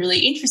what's been really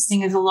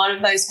interesting is a lot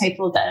of those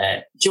people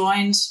that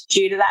joined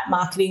due to that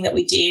marketing that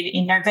we did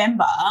in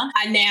November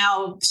are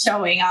now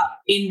showing up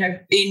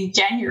in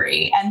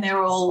January, and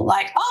they're all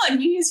like, oh,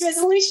 New Year's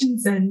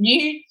resolutions and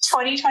new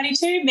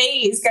 2022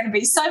 me is going to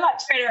be so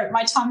much better at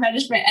my time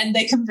management. And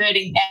they're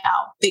converting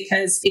now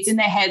because it's in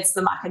their heads.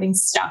 The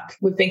marketing's stuck.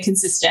 We've been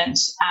consistent,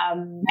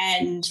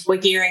 and we're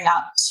gearing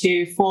up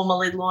to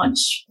formally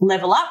launch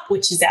Level Up,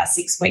 which is our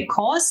 6-week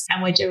course.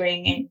 And we're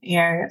doing,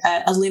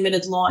 a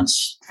limited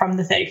launch from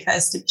the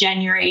 31st of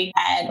January.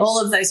 And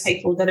all of those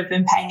people that have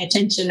been paying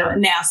attention are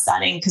now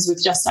starting, because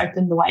we've just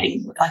opened the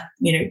waiting,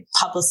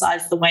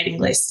 publicized the waiting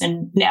list.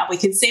 And now we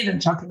can see them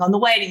jumping on the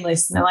waiting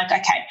list. And they're like,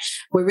 okay,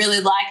 we really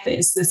like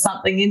this. There's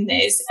something in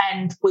this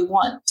and we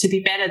want to be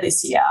better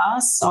this year.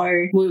 So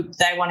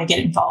they want to get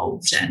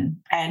involved.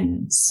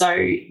 And so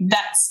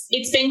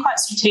it's been quite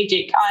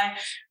strategic.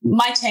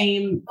 My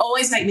team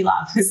always make me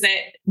laugh because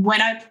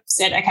when I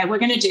said, okay, we're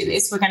going to do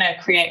this, we're going to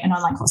create an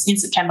online course in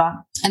September.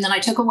 And then I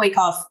took a week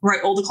off,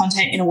 wrote all the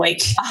content in a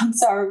week.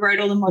 So I wrote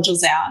all the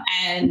modules out.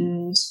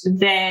 And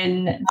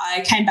then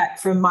I came back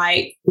from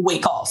my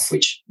week off,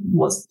 which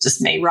was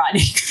just me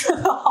writing for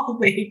the whole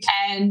week.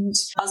 And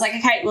I was like,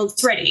 okay, well,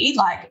 it's ready.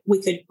 Like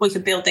we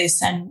could build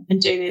this and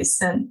do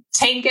this. And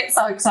team gets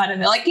so excited.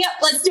 They're like, yep,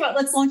 let's do it.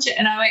 Let's launch it.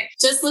 And I went,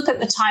 just look at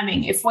the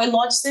timing. If we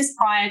launch this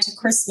prior to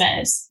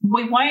Christmas,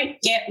 we won't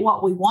get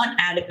what we want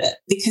out of it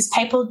because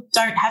people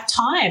don't have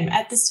time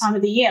at this time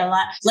of the year.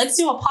 Like, let's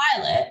do a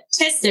pilot,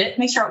 test it,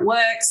 make sure it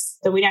works,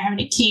 that we don't have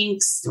any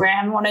kinks, we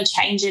don't want to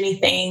change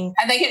anything.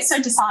 And they get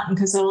so disheartened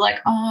because they're like,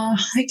 oh,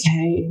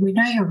 okay, we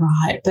know you're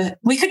right, but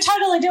we could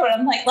totally do it.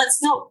 I'm like,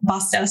 let's not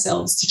bust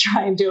ourselves to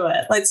try and do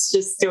it. Let's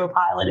just do a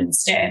pilot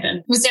instead. And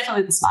it was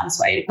definitely the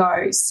smartest way to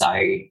go. So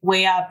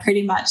we are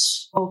pretty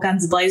much all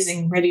guns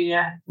blazing, ready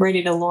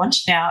to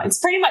launch now. It's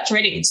pretty much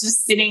ready. It's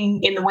just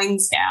sitting in the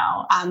wings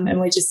now. And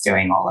we're just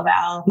doing all of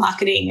our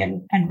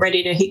marketing and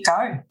ready to hit go.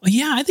 Well,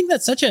 yeah, I think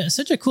that's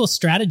such a cool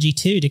strategy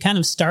too, to kind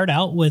of start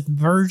out with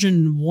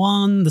version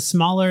 1, the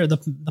smaller, the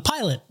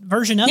pilot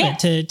version of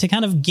it to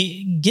kind of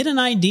get an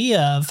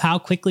idea of how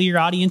quickly your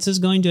audience is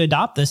going to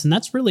adopt this. And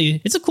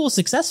it's a cool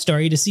success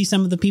story to see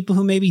some of the people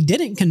who maybe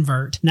didn't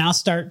convert now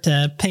start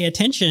to pay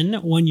attention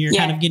when you're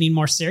kind of getting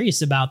more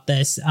serious about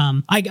this.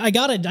 I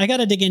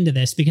gotta dig into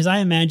this because I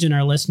imagine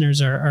our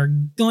listeners are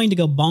going to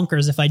go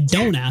bonkers if I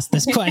don't ask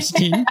this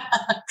question.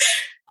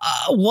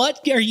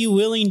 What are you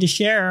willing to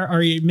share? Or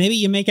maybe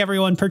you make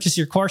everyone purchase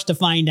your course to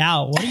find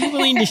out. What are you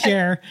willing to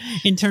share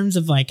in terms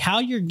of like how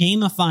you're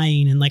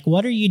gamifying and like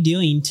what are you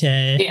doing to,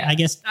 I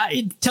guess,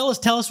 tell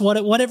us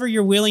whatever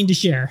you're willing to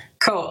share.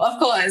 Cool, of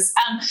course.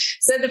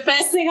 So the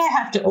first thing I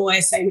have to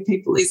always say to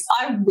people is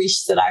I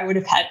wish that I would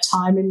have had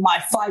time in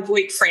my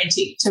 5-week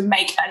frantic to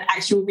make an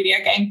actual video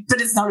game, but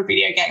it's not a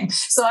video game.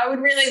 So I would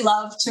really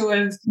love to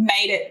have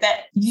made it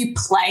that you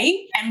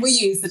play, and we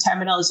use the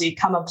terminology,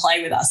 come and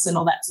play with us and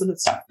all that sort of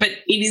stuff, but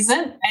it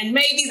isn't. And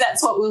maybe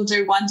that's what we'll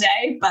do one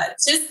day, but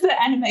just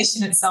the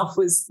animation itself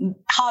was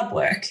hard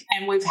work.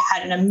 And we've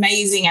had an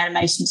amazing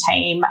animation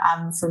team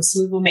from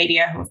Swivel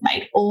Media who have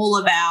made all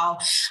of our,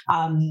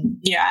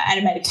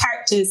 animated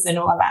characters and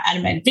all of our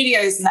animated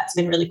videos, and that's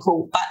been really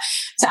cool. But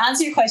to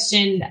answer your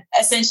question,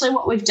 essentially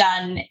what we've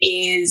done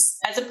is,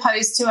 as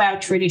opposed to our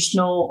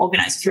traditional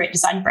organized curate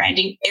design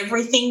branding,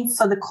 everything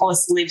for the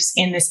course lives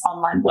in this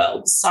online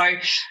world. So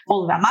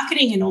all of our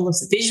marketing and all of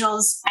the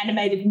visuals,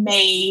 animated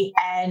me,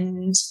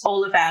 and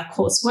all of our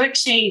course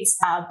worksheets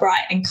are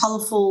bright and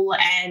colorful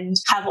and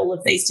have all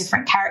of these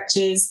different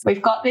characters.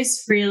 We've got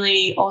this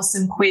really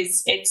awesome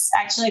quiz. It's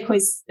actually a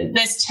quiz.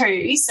 There's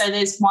 2. So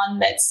there's one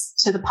that's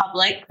to the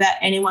public that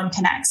anyone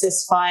can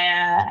access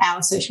via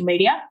our social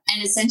media.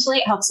 And essentially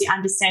it helps you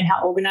understand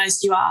how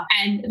organized you are.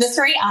 And the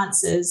 3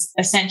 answers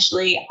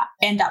essentially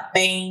end up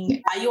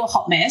being, are you a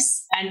hot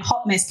mess? And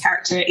hot mess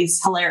character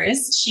is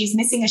hilarious. She's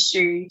missing a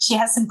shoe. She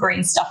has some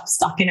green stuff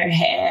stuck in her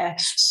hair.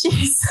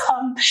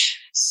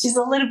 She's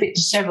a little bit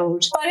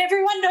disheveled, but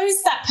everyone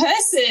knows that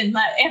person.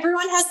 Like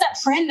everyone has that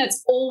friend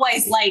that's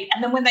always late.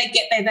 And then when they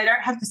get there, they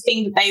don't have the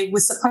thing that they were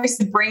supposed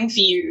to bring for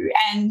you.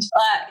 And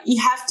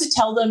you have to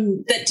tell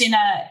them that dinner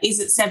is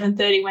at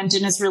 7:30 when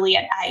dinner's really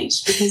at 8,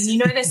 because you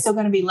know they're still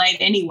going to be late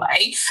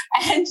anyway.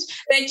 And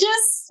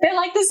they're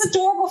like this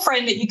adorable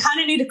friend that you kind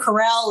of need to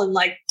corral and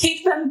like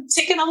keep them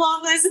ticking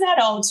along as an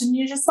adult. And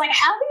you're just like,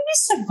 how do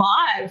you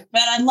survive?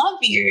 But I love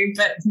you,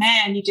 but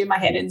man, you do my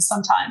head in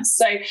sometimes.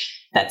 So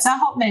that's our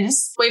hot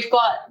mess. We've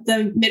got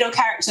the middle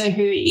character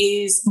who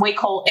is, we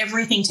call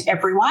everything to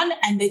everyone,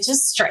 and they're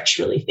just stretched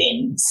really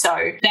thin. So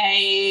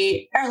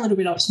they are a little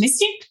bit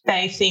optimistic.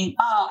 They think,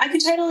 oh, I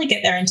could totally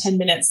get there in 10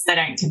 minutes. They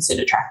don't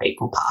consider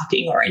traffic or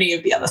parking or any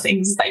of the other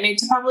things they need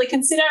to probably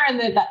consider, and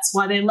that's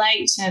why they're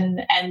late,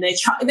 and they're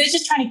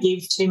just trying to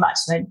give too much.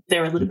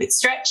 They're a little bit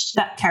stretched.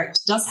 That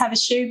character does have a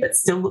shoe, but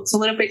still looks a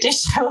little bit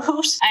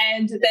disheveled.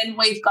 And then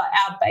we've got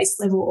our base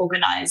level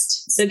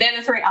organized. So they're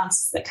the 3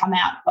 answers that come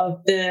out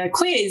of the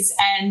quiz,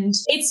 and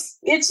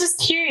it's just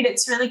cute.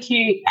 It's really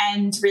cute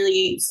and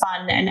really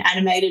fun and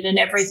animated and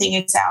everything.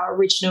 It's our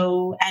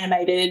original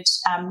animated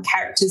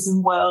characters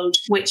and world,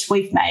 which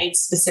we've made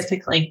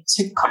specifically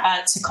to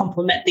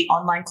complement the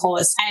online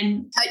course.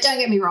 And don't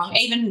get me wrong,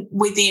 even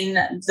within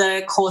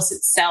the course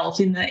itself,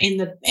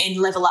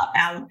 in Level Up,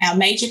 our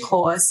major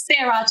course,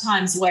 there are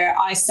times where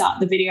I start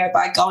the video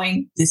by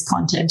going, "This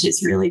content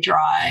is really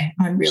dry.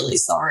 I'm really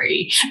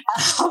sorry,"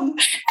 and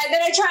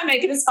then I try and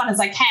make it as fun as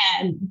I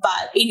can.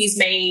 But it is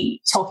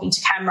me talking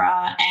to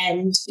camera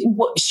and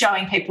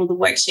showing people the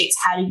worksheets,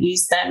 how to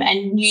use them,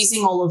 and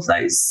using all of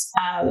those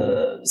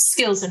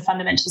skills and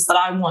fundamentals that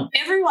I want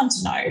everyone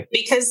to know,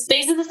 because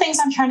these are the things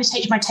I'm trying to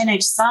teach my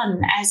teenage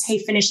son as he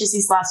finishes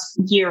his last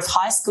year of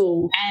high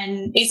school.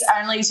 And it's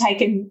only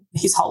taken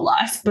his whole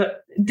life,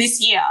 but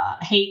this year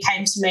he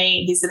came to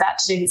me, he's about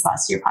to do his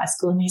last year of high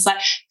school, and he's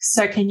like,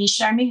 "So can you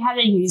show me how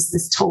to use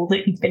this tool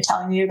that you've been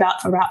telling me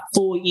about for about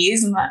 4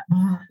 years?" I'm like,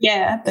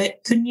 "Yeah,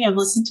 but couldn't you have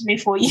listened to me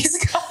 4 years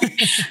ago?"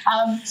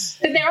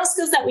 But they're all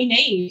skills that we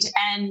need.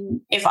 And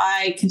if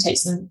I can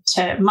teach them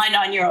to, my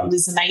 9-year-old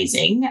is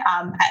amazing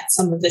at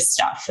some of this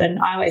stuff. And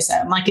I always say,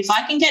 I'm like, if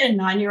I can get a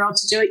 9-year-old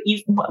to do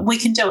it, we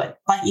can do it.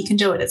 Like, you can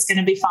do it. It's going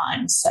to be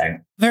fine. So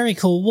very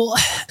cool. Well,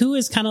 who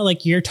is kind of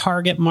like your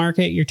target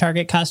market, your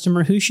target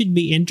customer? Who should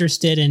be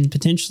interested in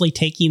potentially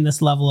taking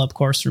this Level Up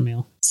course from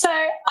you? So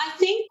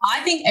I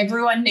think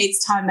everyone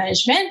needs time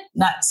management.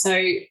 So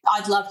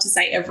I'd love to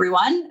say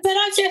everyone, but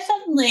I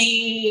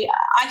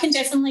can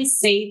definitely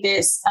see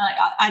this.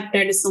 I've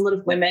noticed a lot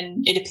of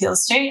women it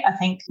appeals to. I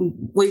think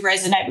we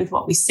resonate with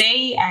what we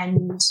see,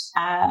 and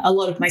a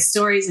lot of my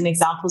stories and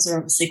examples are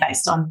obviously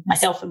based on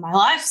myself and my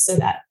life, so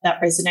that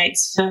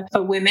resonates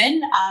for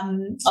women.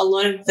 A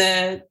lot of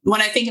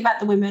when I think about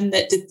the women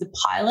that did the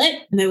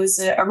pilot, there was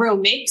a real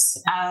mix,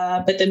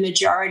 but the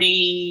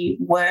majority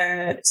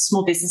were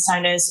small business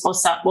owners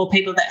or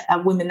people that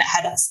are women that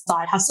had a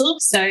side hustle.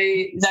 So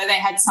though they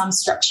had some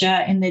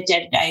structure in their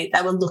day-to-day,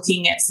 they were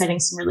looking at setting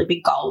some really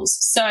big goals.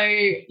 So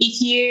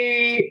if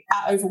you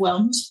are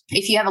overwhelmed,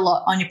 if you have a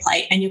lot on your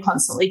plate and you're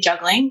constantly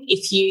juggling,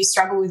 if you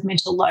struggle with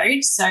mental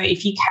load, so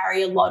if you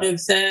carry a lot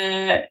of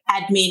the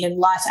admin and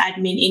life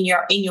admin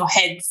in your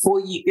head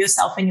for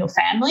yourself and your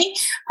family,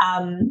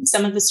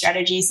 some of the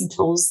strategies and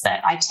tools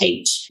that I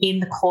teach in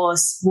the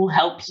course will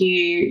help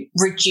you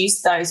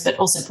reduce those, but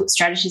also put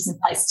strategies in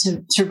place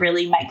to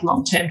really make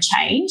long-term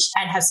change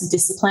and have some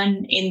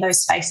discipline in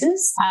those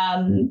spaces.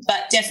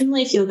 But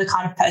definitely if you're the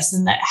kind of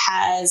person that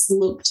has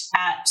looked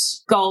at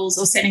goals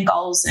or setting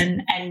goals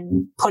and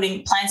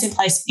putting plans in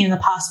place in the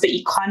past, but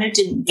you kind of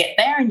didn't get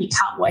there and you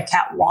can't work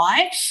out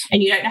why,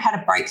 and you don't know how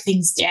to break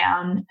things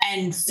down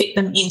and fit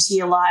them into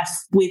your life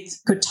with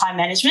good time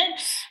management,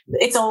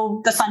 it's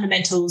all the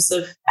fundamentals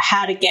of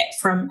how to get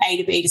from A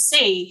to B to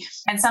C.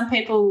 And some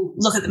people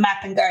look at the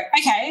map and go,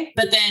 okay,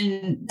 but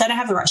then they don't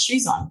have the right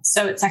shoes on.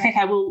 So it's like,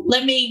 okay, well,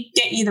 let me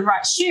get you the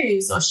right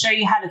shoes or show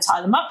you how to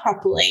tie them up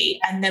properly,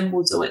 and then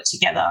we'll do it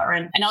together.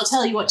 And I'll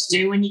tell you what to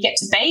do when you get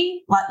to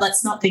B. Like,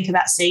 let's not think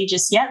about C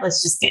just yet.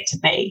 Let's just get to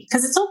B,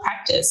 because it's all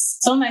practice.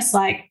 It's almost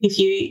like if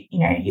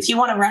you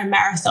want to run a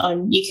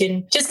marathon, you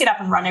can just get up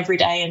and run every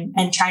day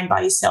and train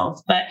by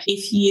yourself. But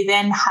if you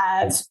then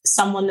have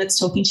someone that's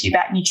talking to you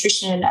about nutrition,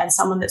 and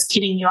someone that's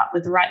kitting you up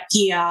with the right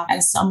gear,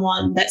 and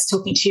someone that's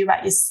talking to you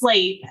about your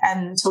sleep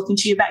and talking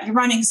to you about your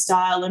running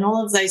style and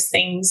all of those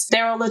things,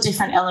 they're all the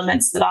different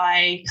elements that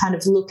I kind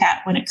of look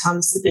at when it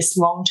comes to this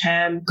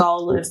long-term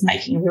goal of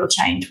making a real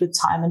change with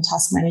time and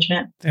task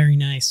management. Very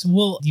nice.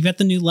 Well, you've got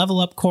the new Level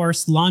Up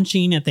course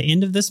launching at the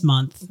end of this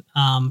month.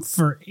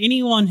 For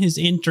anyone who's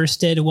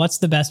interested, what's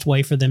the best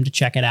way for them to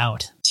check it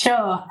out?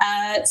 Sure.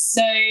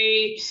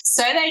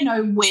 So they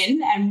know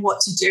when and what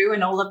to do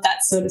and all of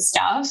that sort of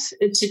stuff,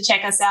 to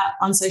check us out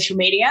on social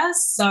media.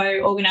 So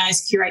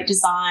Organise Curate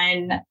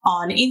Design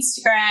on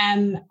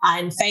Instagram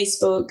and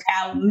Facebook.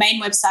 Our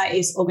main website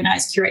is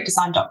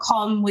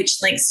organisecuratedesign.com,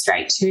 which links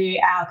straight to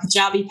our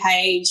Kajabi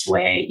page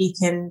where you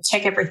can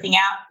check everything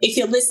out. If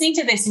you're listening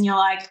to this and you're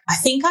like, I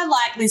think I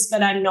like this,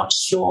 but I'm not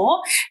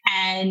sure,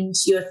 and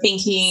you're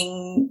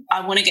thinking,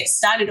 I want to get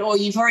started, or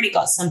you've already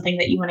got something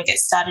that you want to get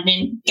started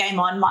in, game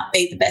on. might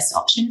be the best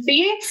option for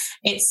you.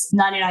 It's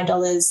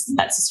 $99.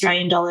 That's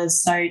Australian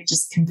dollars. So it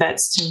just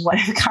converts to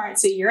whatever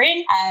currency you're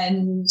in.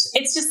 And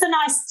it's just a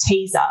nice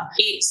teaser.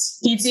 It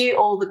gives you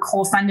all the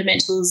core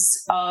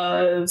fundamentals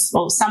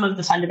some of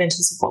the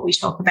fundamentals of what we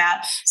talk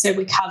about. So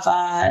we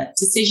cover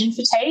decision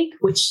fatigue,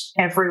 which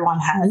everyone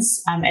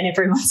has and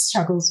everyone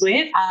struggles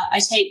with. I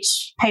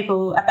teach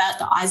people about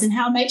the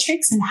Eisenhower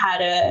matrix and how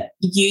to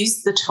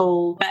use the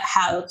tool, but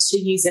how to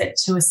use it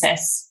to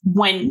assess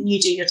when you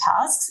do your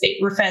tasks.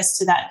 It refers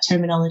to that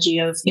terminology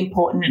of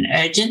important and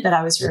urgent that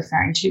I was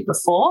referring to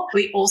before.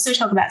 We also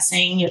talk about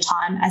seeing your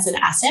time as an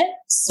asset.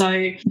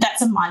 So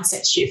that's a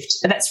mindset shift.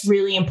 That's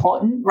really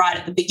important right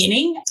at the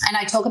beginning. And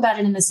I talk about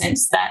it in the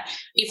sense that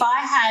if I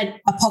had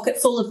a pocket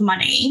full of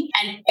money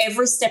and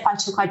every step I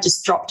took, I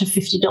just dropped a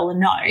 $50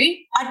 note,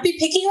 I'd be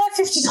picking that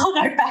 $50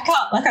 note back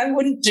up. Like, I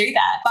wouldn't do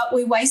that. But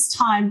we waste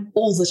time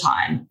all the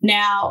time.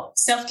 Now,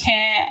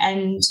 self-care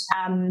and,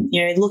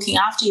 looking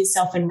after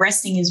yourself and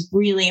resting is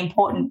really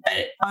important,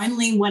 but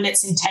only when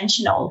it's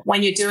intentional.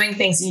 When you're doing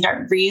things and you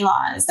don't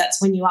realize,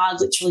 that's when you are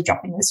literally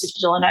dropping those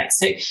 $50 notes.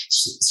 So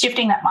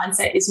shifting that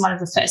mindset is one of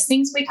the first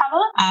things we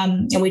cover.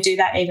 And we do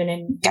that even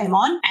in Game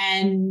On.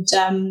 And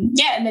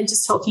and then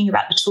just talking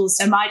about the tools.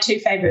 So my two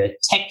favorite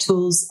tech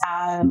tools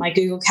are my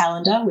Google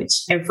Calendar,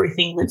 which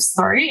everything lives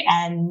through,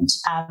 and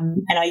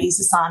I use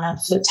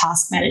Asana for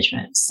task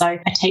management. So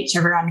I teach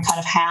everyone kind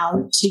of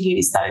how to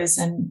use those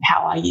and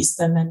how I use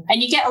them. And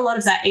you get a lot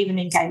of that even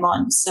in Game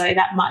On. So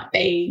that might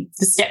be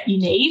the step you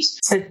need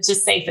to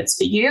just see if it's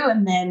for you.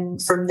 And then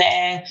from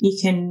there, you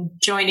can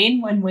join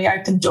in when we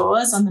open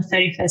doors on the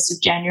 31st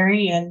of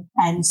January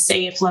and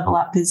see if Level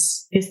Up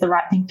is the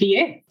right thing for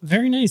you.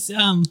 Very nice.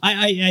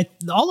 I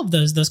all of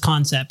those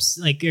concepts,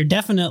 like, are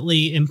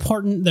definitely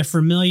important. They're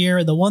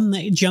familiar. The one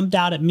that jumped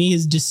out at me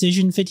is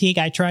decision fatigue.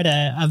 I try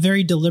to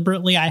very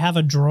deliberately, I have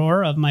a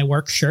drawer of my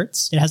work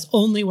shirts. It has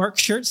only work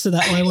shirts. So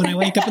that way, when I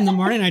wake up in the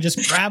morning, I just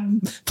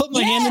put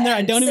my hand in there.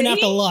 I don't even have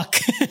to look.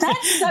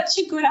 That's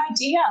such a good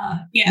idea.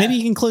 Yeah. Maybe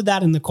you can include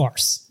that in the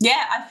course.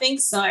 Yeah, I think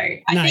so. I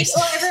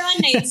think everyone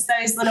needs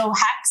those little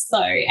hacks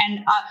though.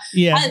 And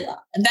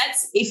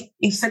that's if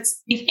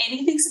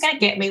anything's going to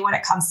get me when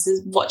it comes to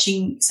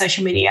watching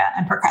social media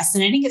and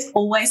procrastinating, it's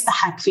always the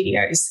hack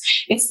videos.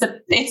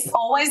 It's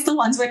always the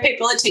ones where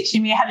people are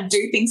teaching me how to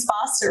do things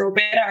faster or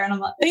better. And I'm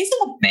like, these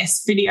are the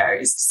best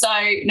videos. So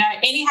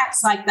any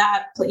hacks like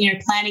that,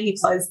 planning your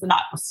clothes the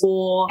night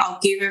before. I'll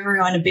give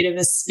everyone a bit of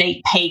a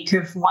sneak peek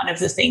of one of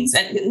the things.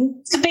 And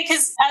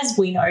because as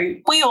we know,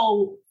 we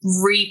all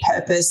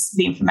repurpose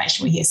the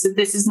information we hear. So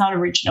this is not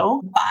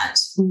original, but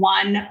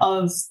one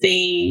of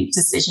the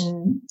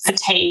decision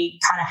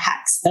fatigue kind of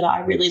hacks that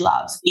I really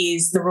love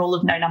is the rule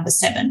of no number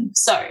 7.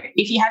 So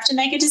if you have to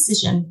make a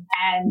decision,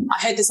 and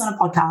I heard this on a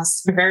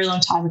podcast a very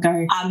long time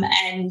ago,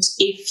 and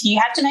if you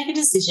have to make a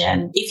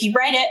decision, if you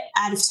rate it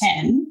out of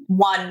 10,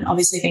 1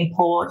 obviously being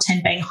poor,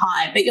 10 being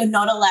high, but you're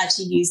not allowed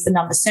to use the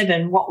number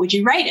 7, what would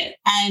you rate it?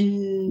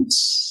 And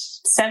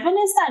 7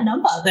 is that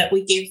number that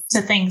we give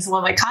to things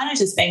when we're kind of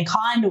just being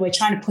kind or we're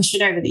trying to push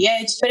it over the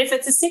edge. But if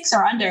it's a 6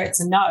 or under, it's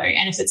a no.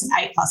 And if it's an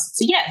 8+,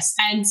 it's a yes.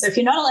 And so if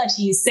you're not allowed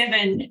to use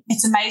 7,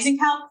 it's amazing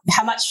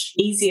how much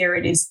easier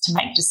it is to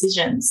make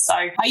decisions. So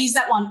I use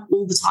that one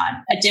all the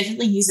time. I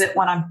definitely use it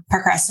when I'm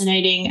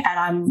procrastinating and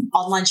I'm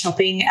online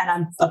shopping and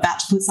I'm about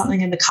to put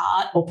something in the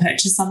cart or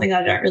purchase something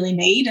I don't really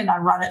need, and I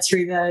run it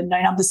through the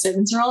no number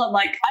 7s rule. I'm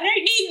like, I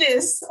don't need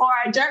this, or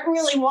I don't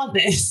really want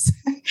this.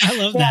 I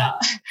love that.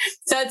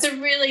 So it's a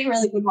really,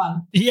 really good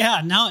one.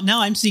 Yeah. Now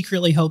I'm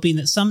secretly hoping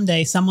that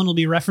someday someone will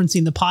be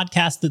referencing the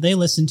podcast that they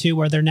listen to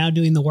where they're now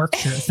doing the work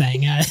shirt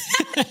thing. Yeah.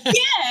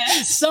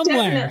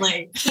 Somewhere.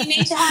 Definitely. You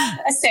need to have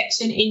a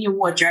section in your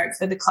wardrobe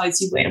for the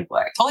clothes you wear to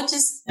work, or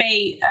just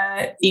be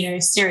a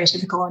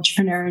stereotypical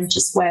entrepreneur and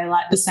just wear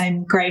like the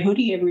same grey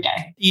hoodie every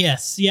day.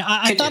 Yes. Yeah.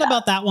 I thought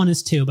about that one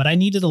as too, but I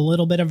needed a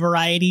little bit of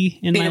variety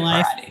in my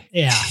life.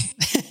 Yeah.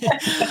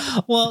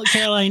 Well,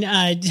 Caroline,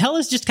 tell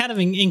us just kind of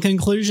in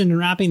conclusion and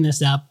wrapping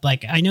this up,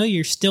 like, I know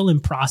you're still in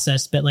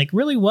process, but like,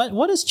 really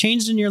what has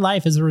changed in your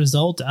life as a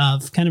result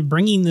of kind of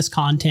bringing this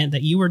content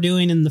that you were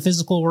doing in the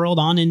physical world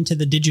on into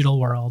the digital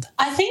world?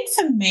 I think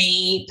for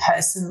me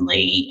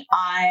personally,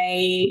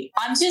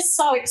 I'm just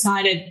so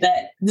excited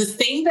that the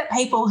thing that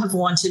people have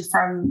wanted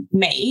from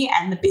me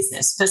and the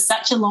business for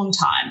such a long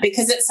time,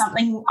 because it's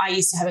something I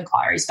used to have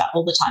inquiries about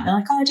all the time. They're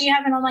like, oh, do you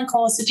have an online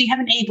course, or do you have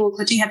an ebook,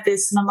 or do you have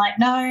this? And I'm like,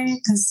 no,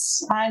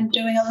 because I'm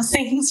doing other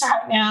things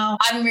right now.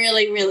 I'm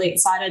really, really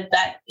excited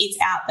that it's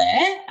out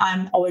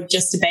there, or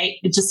just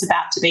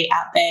about to be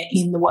out there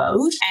in the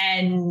world,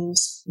 and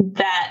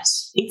that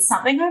it's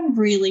something I'm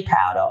really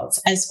proud of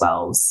as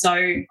well. So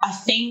I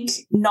think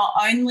not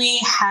only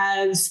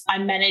have I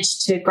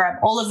managed to grab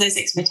all of those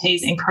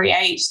expertise and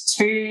create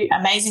 2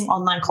 amazing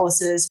online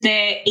courses,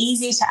 they're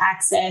easy to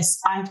access.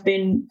 I've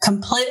been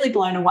completely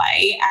blown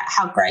away at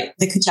how great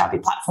the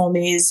Kajabi platform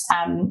is.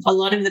 A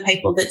lot of the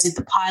people that did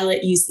the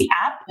pilot use the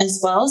app app as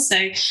well.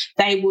 So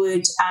they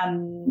would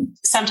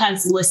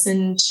sometimes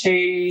listen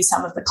to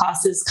some of the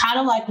classes, kind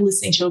of like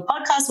listening to a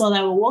podcast while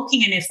they were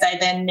walking. And if they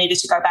then needed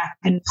to go back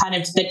and kind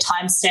of the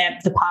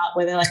timestamp the part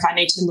where they're like, I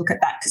need to look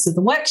at that because of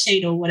the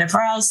worksheet or whatever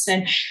else.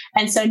 And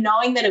so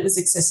knowing that it was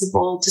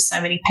accessible to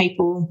so many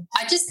people,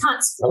 I just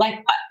can't,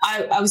 like,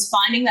 I was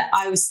finding that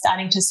I was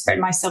starting to spread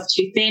myself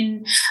too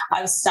thin.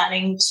 I was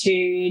starting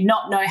to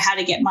not know how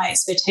to get my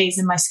expertise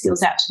and my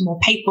skills out to more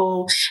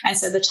people. And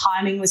so the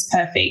timing was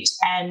perfect.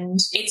 And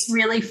it's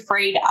really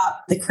freed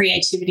up the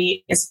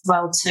creativity as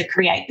well to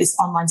create this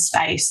online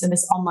space and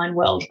this online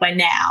world where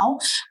now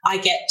I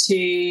get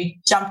to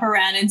jump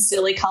around in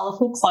silly,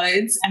 colourful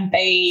clothes and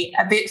be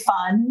a bit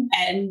fun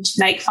and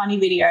make funny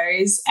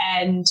videos.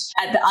 And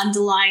the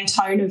underlying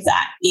tone of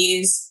that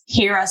is,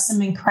 here are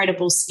some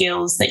incredible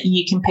skills that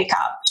you can pick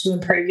up to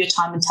improve your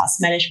time and task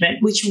management,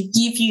 which will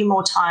give you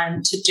more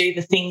time to do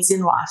the things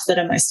in life that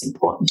are most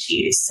important to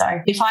you. So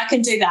if I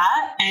can do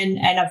that, and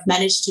I've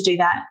managed to do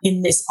that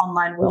in this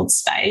online world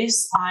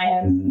space, I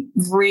am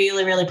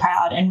really, really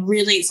proud and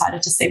really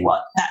excited to see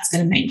what that's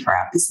going to mean for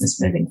our business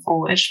moving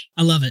forward.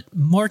 I love it.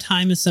 More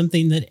time is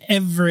something that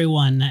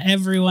everyone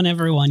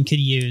could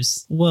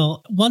use.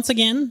 Well, once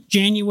again,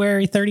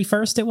 January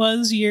 31st, it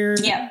was your...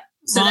 Yeah.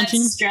 So launching?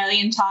 That's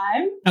Australian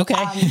time. Okay.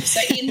 So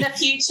in the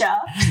future,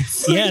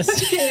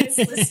 yes,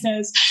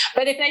 listeners.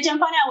 But if they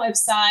jump on our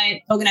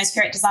website,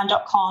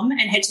 organizedcreatedesign.com,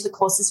 and head to the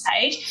courses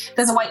page,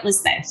 there's a wait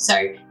list there.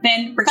 So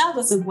then,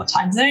 regardless of what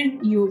time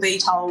zone, you will be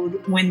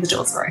told when the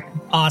doors are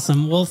open.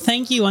 Awesome. Well,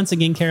 thank you once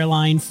again,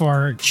 Caroline,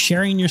 for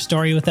sharing your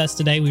story with us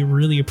today. We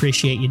really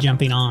appreciate you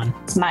jumping on.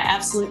 It's my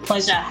absolute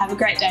pleasure. Have a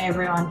great day,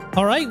 everyone.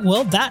 All right.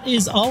 Well, that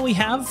is all we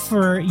have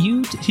for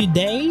you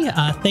today.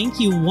 Thank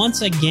you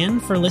once again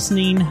for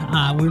listening.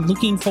 We're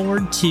looking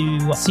forward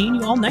to seeing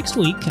you all next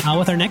week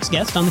with our next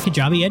guest on the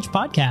Kajabi Edge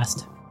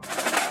podcast.